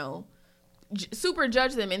 super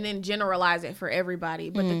judge them and then generalize it for everybody.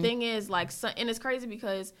 But the thing is, and it's crazy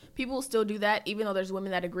because people still do that, even though there's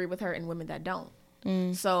women that agree with her and women that don't.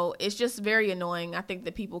 So it's just very annoying. I think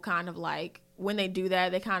that people kind of when they do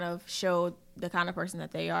that, they kind of show the kind of person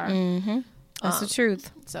that they are. That's the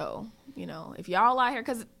truth. So, if y'all out here,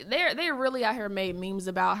 because they really out here made memes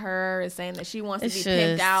about her and saying that she wants to be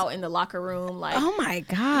pimped out in the locker room. Like, oh my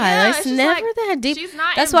God, it's never that deep. She's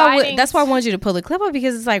not. That's why I wanted you to pull the clip up,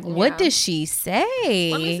 because it's like, what did she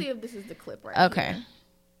say? Let me see if this is the clip right Okay. here.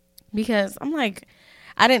 Because I'm like,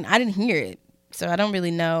 I didn't hear it, so I don't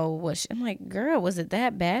really know what I'm like. Girl, was it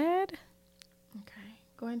that bad? Okay,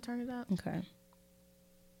 go ahead and turn it up. Okay.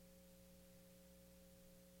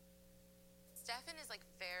 Stefan is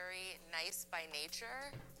very nice by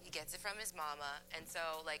nature. He gets it from his mama, and so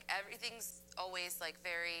everything's always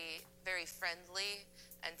very, very friendly,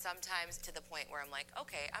 and sometimes to the point where I'm like,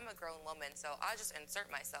 okay, I'm a grown woman, so I'll just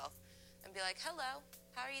insert myself and be like, hello,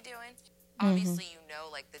 how are you doing? Obviously,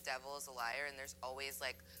 the devil is a liar, and there's always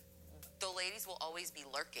the ladies will always be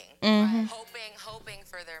lurking, hoping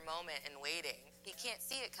for their moment and waiting. He can't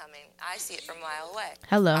see it coming. I see it from a mile away.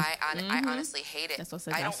 Hello. I honestly hate it. That's what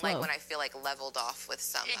I don't slow. like when I feel leveled off with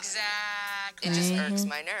someone. Exactly. It just irks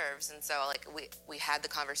my nerves. And so we had the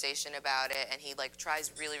conversation about it, and he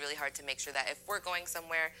tries really, really hard to make sure that if we're going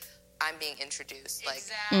somewhere, I'm being introduced.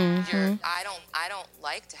 I don't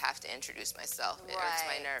like to have to introduce myself. It irks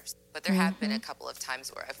my nerves. But there have been a couple of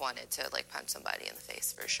times where I've wanted to punch somebody in the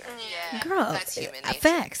face for sure. Yeah. Girl, That's human nature.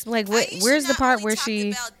 facts. What? Aisha Where's the not part only where talked she?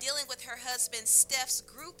 about dealing with her husband Steph's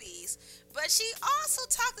groupies, but she also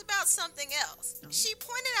talked about something else. She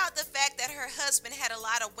pointed out the fact that her husband had a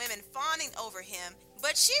lot of women fawning over him,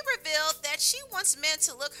 but she revealed that she wants men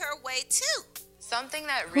to look her way too. Something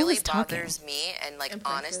that really is talking? bothers me and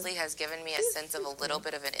honestly has given me a sense of a little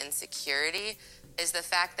bit of an insecurity is the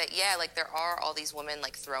fact that there are all these women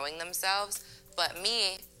throwing themselves, but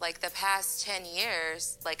me the past 10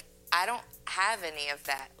 years I don't have any of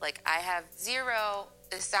that. I have zero,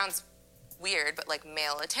 this sounds weird, but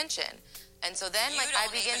male attention. And so then I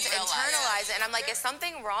begin to internalize it, and I'm is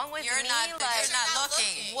something wrong with me? You're not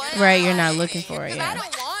looking. What? Right, you're not looking for it. Because I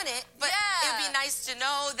don't want it, but it'd be nice to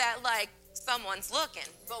know that someone's looking.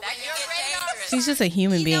 But when you get dangerous. She's just a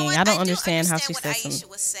human You know being. what? I don't understand how she what says Aisha something.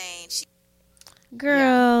 was saying.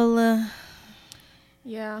 Girl,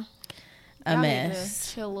 Yeah. a Y'all need to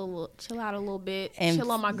mess. chill out a little bit. And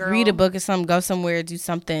chill on my girl. read a book or something. Go somewhere. Do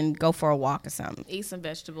something. Go for a walk or something. Eat some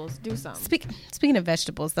vegetables. Do something. Speaking of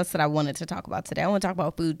vegetables, that's what I wanted to talk about today. I want to talk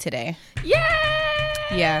about food today. Yay!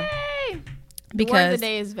 Yeah. The word of Because the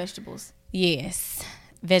day is vegetables. yes,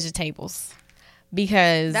 vegetables.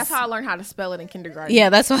 Because That's how I learned how to spell it in kindergarten. yeah,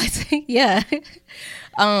 that's why I say yeah.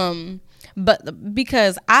 But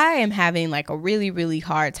because I am having a really, really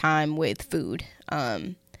hard time with food,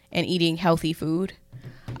 and eating healthy food.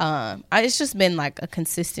 It's just been a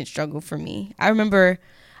consistent struggle for me. I remember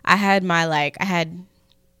I had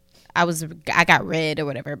I got read or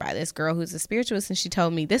whatever by this girl who's a spiritualist, and she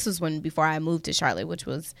told me, this was before I moved to Charlotte, which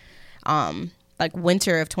was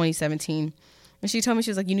winter of 2017. And she told me, she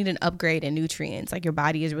was you need an upgrade in nutrients. Your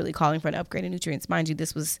body is really calling for an upgrade in nutrients. Mind you,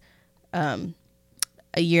 this was a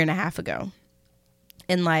year and a half ago.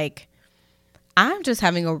 And I'm just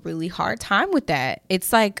having a really hard time with that.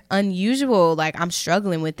 It's unusual. I'm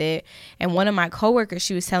struggling with it. And one of my coworkers,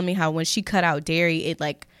 she was telling me how when she cut out dairy, it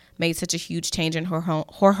made such a huge change in her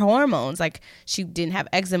hormones. She didn't have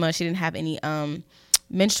eczema. She didn't have any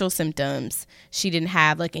menstrual symptoms. She didn't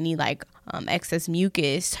have any excess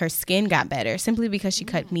mucus. Her skin got better simply because she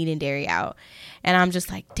cut meat and dairy out. And I'm just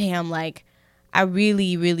damn, I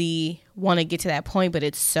really, really want to get to that point, but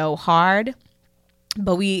it's so hard.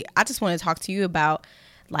 But I just want to talk to you about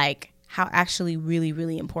how actually really,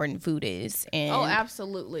 really important food is. And Oh,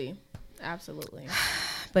 absolutely. Absolutely.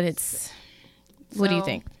 but what do you So,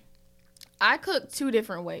 think? I cook two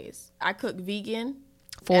different ways. I cook vegan.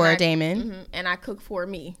 For and Damon. And I cook for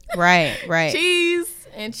me. Right. Cheese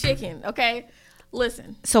and chicken. Okay.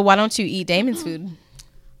 Listen. So why don't you eat Damon's food?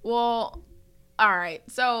 Well, all right.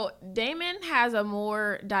 So Damon has a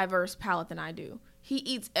more diverse palate than I do. he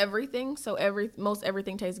eats everything, so most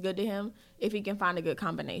everything tastes good to him if he can find a good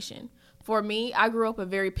combination. For me, I grew up a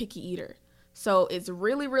very picky eater. So it's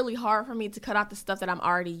really, really hard for me to cut out the stuff that I'm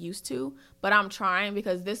already used to. But I'm trying,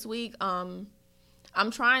 because this week, I'm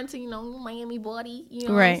trying to, Miami body, you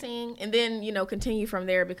know what I'm saying? And then, continue from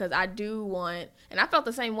there, because I do want, and I felt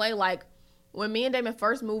the same way, like, when me and Damon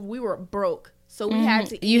first moved, we were broke. So we had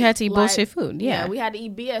to eat. You had to eat bullshit food, yeah. We had to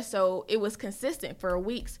eat BS, so it was consistent for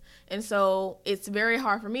weeks. And so it's very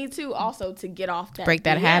hard for me, too, also to get off that break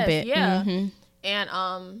that BS. habit. Yeah.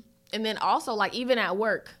 Mm-hmm. And then also, like, even at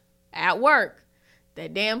work,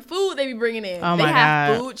 that damn food they be bringing in. Oh, they my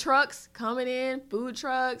have God. food trucks coming in,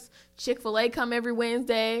 Chick-fil-A come every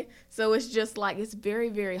Wednesday. So it's just like, it's very,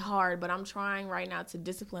 very hard. But I'm trying right now to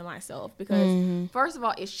discipline myself, because first of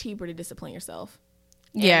all, it's cheaper to discipline yourself.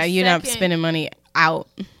 Yeah, And you're not second- spending money out.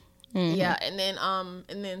 Yeah, and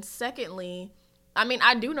then secondly, I mean,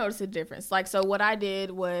 I do notice a difference. Like, so what I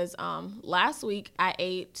did was last week I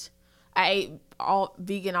ate all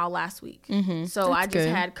vegan all last week. So I just good.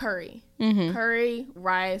 had curry,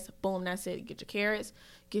 rice, boom, that's it. Get your carrots,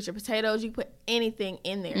 get your potatoes. You can put anything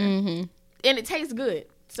in there, and it tastes good.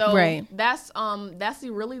 So that's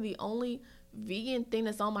really the only vegan thing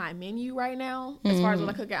that's on my menu right now, as far as what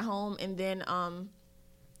I cook at home. And then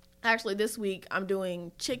actually this week I'm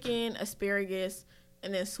doing chicken, asparagus,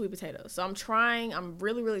 and then sweet potatoes. So I'm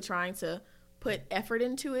really, really trying to put effort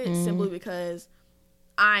into it, simply because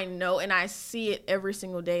I know, and I see it every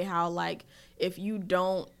single day, how, like, if you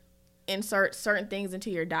don't insert certain things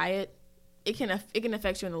into your diet, it can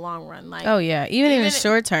affect you in the long run. Like, Oh yeah, even in the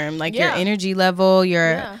short term, like your energy level,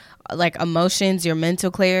 your like emotions, your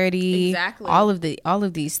mental clarity, Exactly. all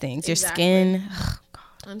of these things, your skin.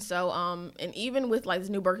 And so, and even with, like, this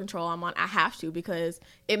new birth control I'm on, I have to, because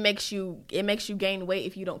it makes you gain weight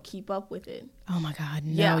if you don't keep up with it. Oh my God,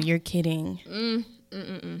 no, you're kidding.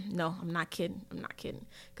 No, I'm not kidding.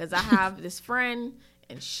 Because I have this friend,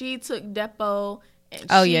 and she took Depo. And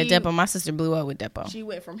Depo. My sister blew up with Depo. She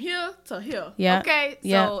went from here to here. Yeah. Okay.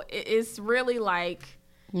 Yeah. So it's really like,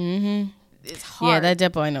 it's hard. Yeah, that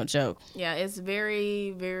Depo ain't no joke. Yeah, it's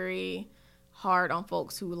very, very hard on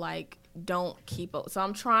folks who, like, don't keep up. So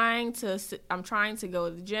I'm trying to go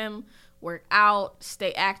to the gym, work out,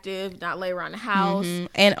 stay active, not lay around the house.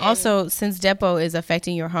 And also, since Depo is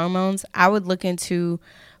affecting your hormones, I would look into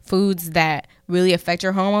foods that really affect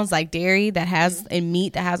your hormones, like dairy that has and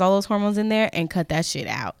meat that has all those hormones in there, and cut that shit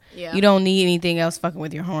out. Yeah. You don't need anything else fucking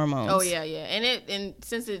with your hormones. Oh yeah. And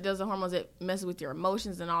since it does the hormones, it messes with your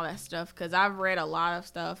emotions and all that stuff. Because I've read a lot of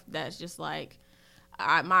stuff that's just like,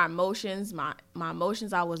 my emotions.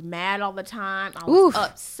 I was mad all the time. I was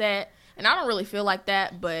upset, and I don't really feel like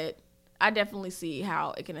that, but I definitely see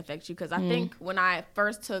how it can affect you. Because I think when I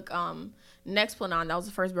first took Nexplanon, that was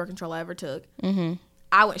the first birth control I ever took.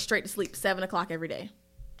 I went straight to sleep 7 o'clock every day.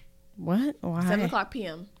 What? Why? 7 o'clock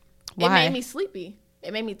p.m. Why? It made me sleepy.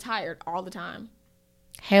 It made me tired all the time.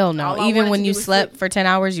 Hell no. All I Even wanted when to you do was slept sleep. for 10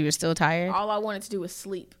 hours, you were still tired? All I wanted to do was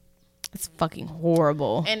sleep. It's fucking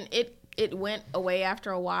horrible. And it went away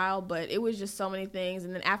after a while, but it was just so many things.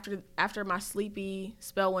 And then after my sleepy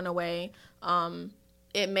spell went away,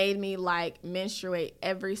 it made me, like, menstruate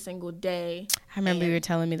every single day. I remember you were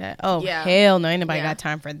telling me that. Oh, Yeah. hell no. Ain't nobody Yeah. got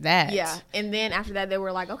time for that. Yeah. And then after that, they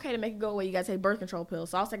were like, okay, to make it go away, you got to take birth control pills.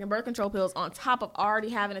 So I was taking birth control pills on top of already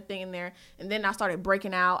having a thing in there. And then I started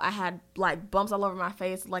breaking out. I had, like, bumps all over my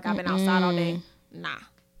face, like I've been outside all day. Nah.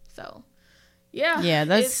 So, yeah. Yeah,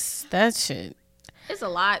 that shit. It's a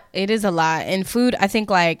lot. It is a lot. And food, I think,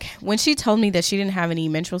 like, when she told me that she didn't have any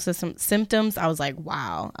menstrual symptoms, I was like,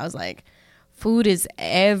 wow. I was like, food is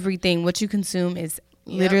everything. What you consume is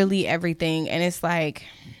literally everything. And it's like,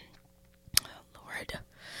 Lord,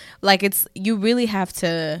 like, it's, you really have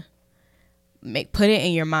to put it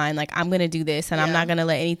in your mind, like, I'm gonna do this, and I'm not gonna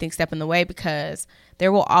let anything step in the way, because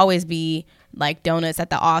there will always be, like, donuts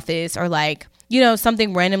at the office, or, like,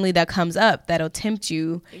 something randomly that comes up that'll tempt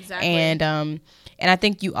you. Exactly. And I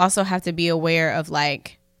think you also have to be aware of,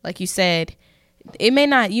 like you said, you may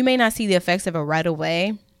not see the effects of it right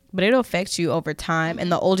away, but it'll affect you over time.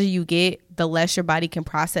 And the older you get, the less your body can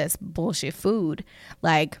process bullshit food.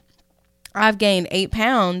 Like, I've gained 8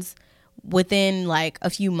 pounds within, like, a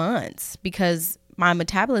few months, because my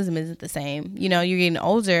metabolism isn't the same. You're getting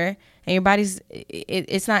older, and your body's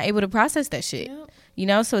it's not able to process that shit.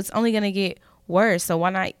 Yep. So it's only gonna get worse. So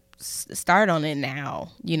why not start on it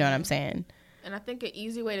now? You know what I'm saying? And I think an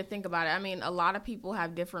easy way to think about it, I mean, a lot of people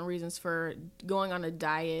have different reasons for going on a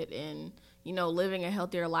diet and, living a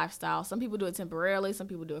healthier lifestyle. Some people do it temporarily. Some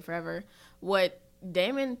people do it forever. What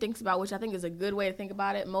Damon thinks about, which I think is a good way to think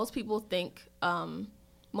about it, most people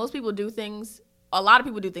do things a lot of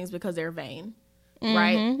people do things because they're vain.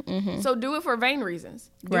 Right? So do it for vain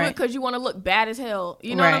reasons. Do it because you want to look bad as hell.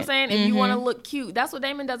 You know what I'm saying? If you want to look cute, that's what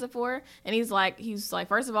Damon does it for. And he's like,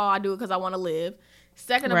 first of all, I do it because I want to live.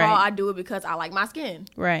 Second of all, I do it because I like my skin.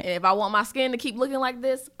 Right. And if I want my skin to keep looking like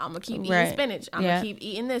this, I'm going to keep eating spinach. I'm going to keep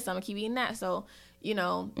eating this. I'm going to keep eating that. So, you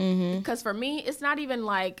know, because for me, it's not even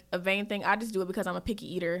like a vain thing. I just do it because I'm a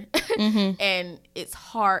picky eater. And it's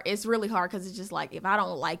hard. It's really hard because it's just like, if I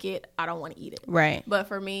don't like it, I don't want to eat it. Right. But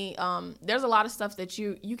for me, there's a lot of stuff that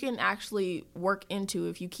you can actually work into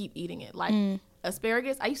if you keep eating it. Like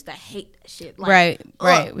asparagus, I used to hate that shit. Like,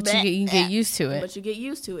 right. But you can get used to it. But you get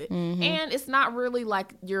used to it. And it's not really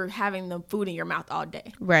like you're having the food in your mouth all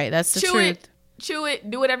day. Right. That's the truth. Chew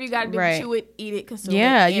it. Do whatever you got to do. Right. Chew it. Eat it. Consume it.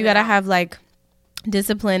 Yeah. You got to have like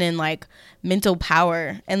discipline and like mental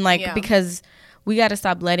power. And like, because we got to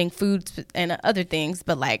stop letting food and other things,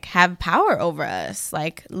 but like have power over us.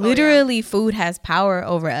 Like literally food has power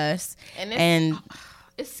over us. And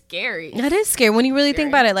it's scary. That is scary when you really think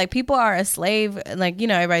about it. Like people are a slave. Like, you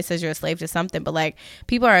know, everybody says you're a slave to something, but like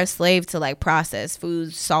people are a slave to like processed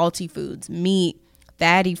foods, salty foods, meat,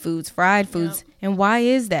 fatty foods, fried foods. And why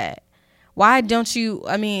is that? Why don't you,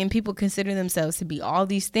 I mean, people consider themselves to be all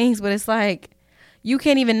these things, but it's like, you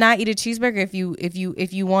can't even not eat a cheeseburger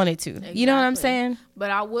if you wanted to. Exactly. You know what I'm saying?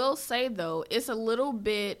 But I will say though, it's a little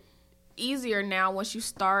bit easier now once you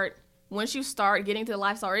start getting to the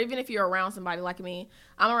lifestyle, or even if you're around somebody like me.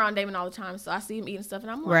 I'm around Damon all the time, so I see him eating stuff,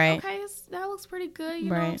 and I'm like, okay, that looks pretty good.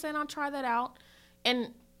 You know what I'm saying? I'll try that out. And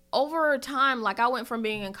over time, like I went from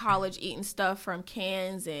being in college eating stuff from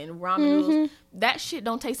cans and ramen noodles. That shit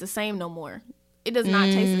don't taste the same no more. It does not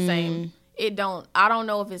taste the same. It don't. I don't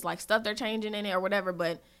know if it's like stuff they're changing in it or whatever,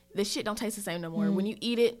 but the shit don't taste the same no more. When you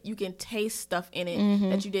eat it, you can taste stuff in it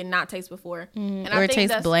that you did not taste before. And or it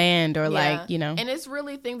tastes bland or like, you know. And it's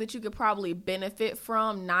really a thing that you could probably benefit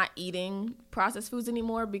from not eating processed foods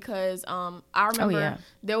anymore, because I remember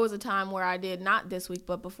there was a time where I did, not this week,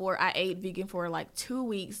 but before, I ate vegan for like 2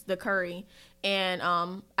 weeks, the curry, and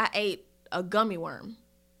I ate a gummy worm.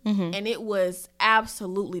 And it was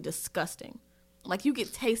absolutely disgusting. Like, you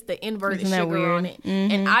could taste the inverted sugar on it.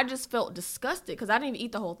 And I just felt disgusted because I didn't even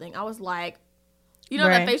eat the whole thing. I was like, you know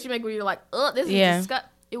that face you make where you're like, ugh, this is disgusting.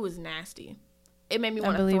 It was nasty. It made me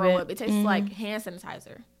want to throw up. It tastes like hand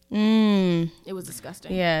sanitizer. It was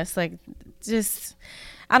disgusting. Yeah, it's like, just,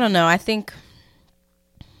 I don't know. I think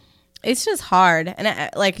it's just hard. And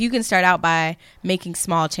like, you can start out by making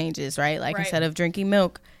small changes, right? Like, instead of drinking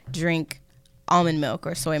milk, drink almond milk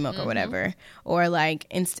or soy milk or whatever, or like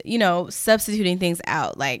you know, substituting things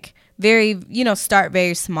out, like very, you know, start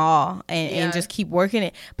very small and just keep working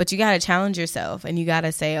it. But you got to challenge yourself, and you got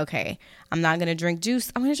to say, okay, I'm not gonna drink juice,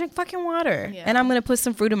 I'm gonna drink fucking water, and I'm gonna put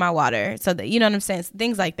some fruit in my water, so that, you know what I'm saying,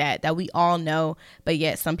 things like that we all know, but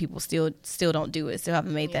yet some people still don't do it, still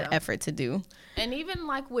haven't made that effort to do. And even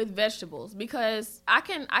like with vegetables, because I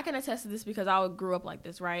can attest to this because I grew up like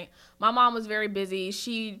this, right? My mom was very busy.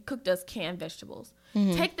 She cooked us canned vegetables.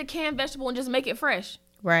 Take the canned vegetable and just make it fresh.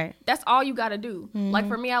 Right. That's all you got to do. Like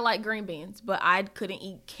for me, I like green beans, but I couldn't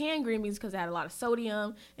eat canned green beans because it had a lot of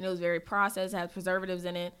sodium and it was very processed, it had preservatives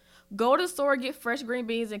in it. Go to the store, get fresh green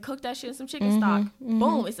beans, and cook that shit in some chicken stock.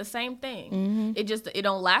 Boom, it's the same thing. It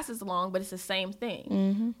don't last as long, but it's the same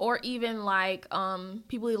thing. Or even like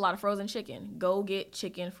people eat a lot of frozen chicken. Go get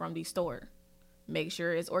chicken from the store. Make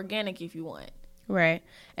sure it's organic if you want. Right.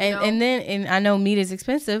 And then I know meat is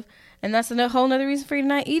expensive, and that's a whole nother reason for you to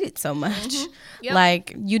not eat it so much.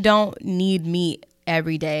 Like, you don't need meat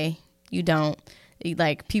every day. You don't.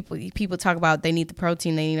 Like, people talk about they need the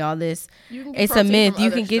protein, they need all this. It's a myth.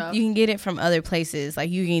 You can get it from other places.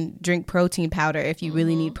 Like, you can drink protein powder if you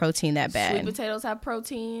really need protein that bad. Sweet potatoes have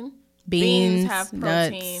protein. Beans have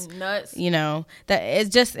protein. Nuts. You know, that's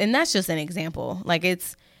just an example. Like, it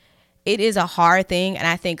is a hard thing, and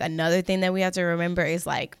I think another thing that we have to remember is,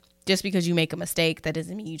 like, just because you make a mistake, that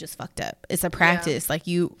doesn't mean you just fucked up. It's a practice. Like,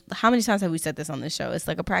 how many times have we said this on this show? It's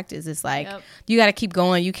like a practice. It's like, you got to keep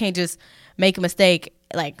going. You can't just make a mistake,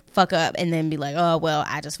 like, fuck up, and then be like, oh, well,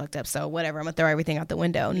 I just fucked up, so whatever, I'm gonna throw everything out the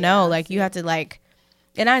window. No, like, you have to, like,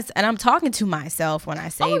 and I'm talking to myself when I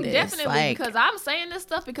say this. Definitely, like, because I'm saying this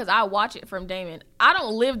stuff because I watch it from Damon. I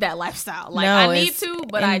don't live that lifestyle. Like, I need to,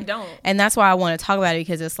 but I don't. And that's why I want to talk about it,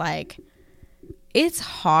 because it's like, it's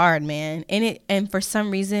hard, man. And for some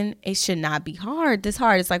reason, it should not be this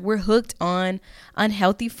hard. It's like, we're hooked on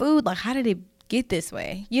unhealthy food. Like, how did it get this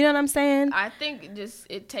way? You know what I'm saying? I think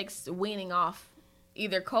it takes weaning off,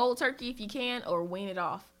 either cold turkey if you can, or wean it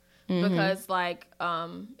off. Because like,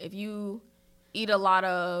 if you eat a lot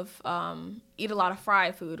of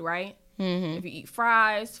fried food, right? If you eat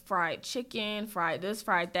fries, fried chicken, fried this,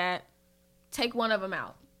 fried that, take one of them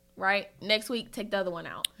out. Right? Next week, take the other one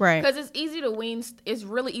out. Right. Because it's easy to wean. It's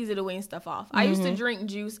really easy to wean stuff off. I used to drink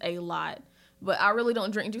juice a lot, but I really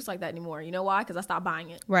don't drink juice like that anymore. You know why? Because I stopped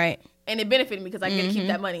buying it. Right. And it benefited me because I get to keep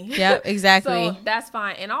that money. Yep, exactly. So that's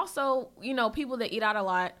fine. And also, you know, people that eat out a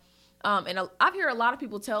lot, I've heard a lot of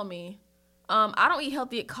people tell me, I don't eat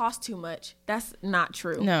healthy. It costs too much. That's not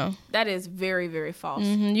true. No. That is very, very false.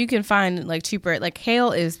 You can find like cheaper. Like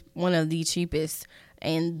kale is one of the cheapest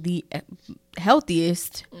and the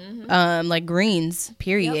healthiest like greens,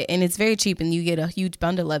 period. Yep. And it's very cheap and you get a huge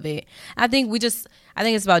bundle of it. I think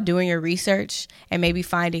it's about doing your research and maybe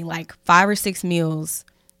finding like 5 or 6 meals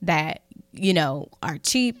that, you know, are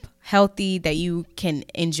cheap, healthy, that you can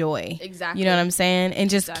enjoy. Exactly. You know what I'm saying? And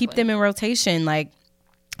just keep them in rotation. Like,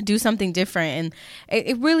 do something different. And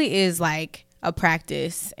it really is like a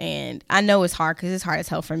practice. And I know it's hard because it's hard as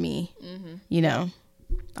hell for me. You know,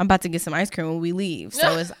 I'm about to get some ice cream when we leave.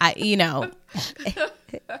 So it's, you know,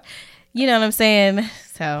 you know what I'm saying?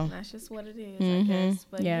 So that's just what it is, I guess.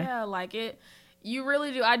 But yeah, like you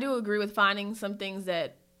really do. I do agree with finding some things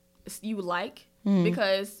that you like.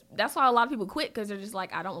 Because that's why a lot of people quit, because they're just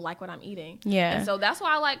like, I don't like what I'm eating. Yeah. And so that's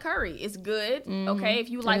why I like curry. It's good. Okay. If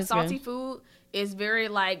you like salty food, it's very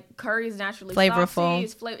like curry is naturally flavorful.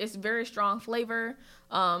 Saucy. It's very strong flavor.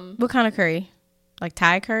 What kind of curry? Like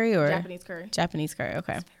Thai curry or Japanese curry? Japanese curry.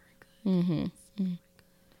 Okay. It's very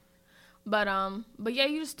good. But yeah,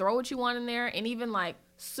 you just throw what you want in there, and even like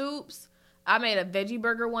soups. I made a veggie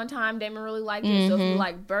burger one time. Damon really liked it. So if you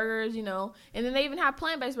like burgers, you know, and then they even have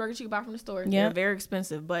plant-based burgers you can buy from the store. Yeah, they're very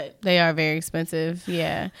expensive, but they are very expensive.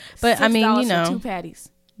 Yeah, but I mean, you know, for 2 patties.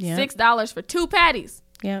 Yeah, $6 for 2 patties.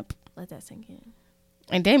 Yep. Let that sink in.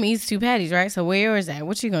 And Damon eats 2 patties, right? So where is that?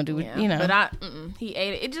 What you gonna do with, you know? But he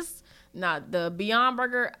ate it. It just the Beyond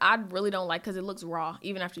Burger I really don't like because it looks raw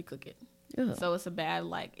even after you cook it. Ugh. So it's a bad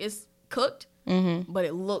it's cooked, but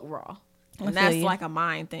it looked raw. And that's like a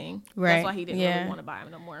mind thing. Right. That's why he didn't really want to buy them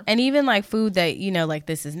no more. And even like food that, you know, like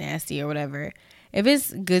this is nasty or whatever. If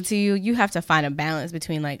it's good to you, you have to find a balance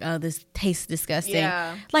between like, oh, this tastes disgusting.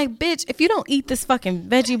 Yeah. Like, bitch, if you don't eat this fucking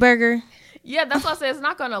veggie burger. Yeah, that's what I say. It's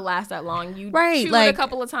not going to last that long. You chew it a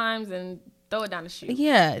couple of times and throw it down the chute.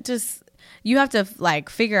 Yeah, just you have to like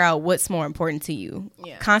figure out what's more important to you.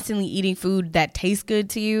 Yeah. Constantly eating food that tastes good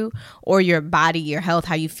to you, or your body, your health,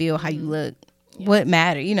 how you feel, how you look. Yeah. What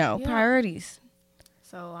matter, you know, priorities.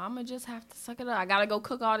 So I'm gonna just have to suck it up. I gotta go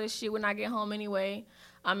cook all this shit when I get home anyway.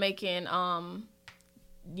 I'm making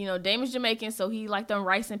you know, Damon's Jamaican, so he like them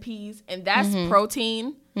rice and peas, and that's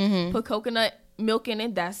protein. Put coconut milk in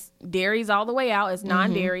it. That's dairy's all the way out. It's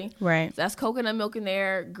non-dairy. Right. So that's coconut milk in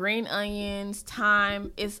there, green onions,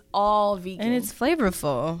 thyme. It's all vegan. And it's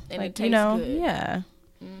flavorful. And it tastes good. Yeah.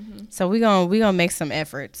 So we gonna make some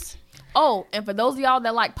efforts. Oh, and for those of y'all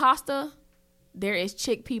that like pasta, there is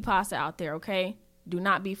chickpea pasta out there, okay? Do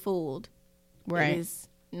not be fooled. Right. It is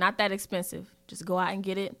not that expensive. Just go out and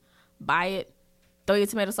get it, buy it, throw your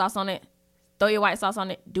tomato sauce on it, throw your white sauce on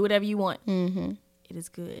it, do whatever you want. It is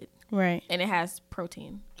good. Right. And it has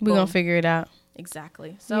protein. We're going to figure it out.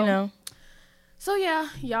 Exactly. So, you know. So, yeah,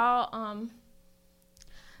 y'all.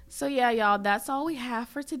 Y'all, that's all we have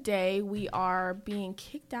for today. We are being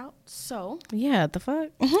kicked out, so. Yeah, the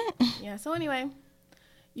fuck? Yeah, so anyway.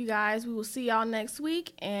 You guys, we will see y'all next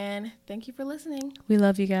week, and thank you for listening. We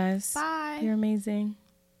love you guys. Bye. You're amazing.